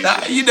week, please.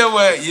 You know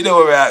where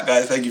we're at,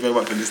 guys. Thank you very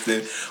much for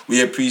listening.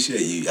 We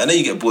appreciate you. I know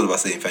you get bored of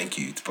us saying thank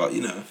you, but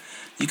you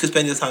could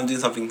spend your time doing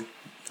something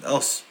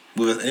else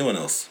with anyone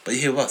else. But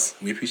you're here with us.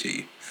 We appreciate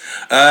you.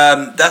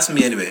 That's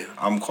me anyway.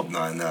 I'm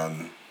Kwab'na, and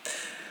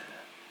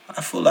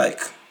I feel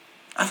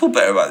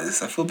better about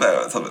this. I feel better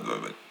about something at the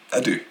moment.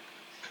 I do.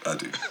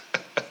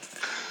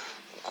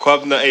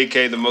 Kwab'na,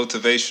 aka the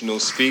motivational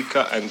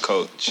speaker and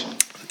coach.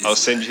 I'll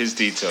send you his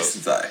details.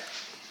 This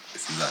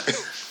is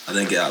I. I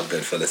don't get out of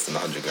bed for less than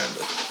 100 grand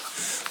though.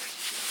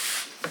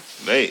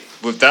 Mate,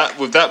 with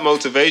that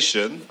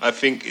motivation, I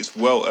think it's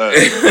well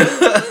earned.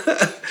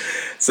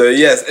 So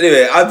yes,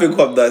 anyway, I've been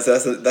Kwab'na,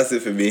 so that's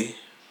it for me.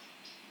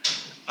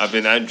 I've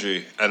been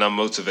Andrew, and I'm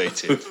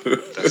motivated.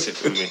 That's it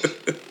for me.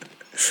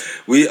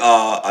 We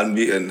are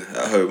unbeaten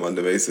at home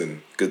under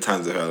Mason. Good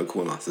times around the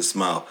corner. So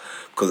smile,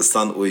 because the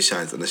sun always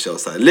shines on the shell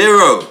side.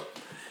 Lero,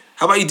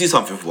 how about you do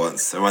something for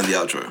once and run the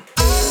outro?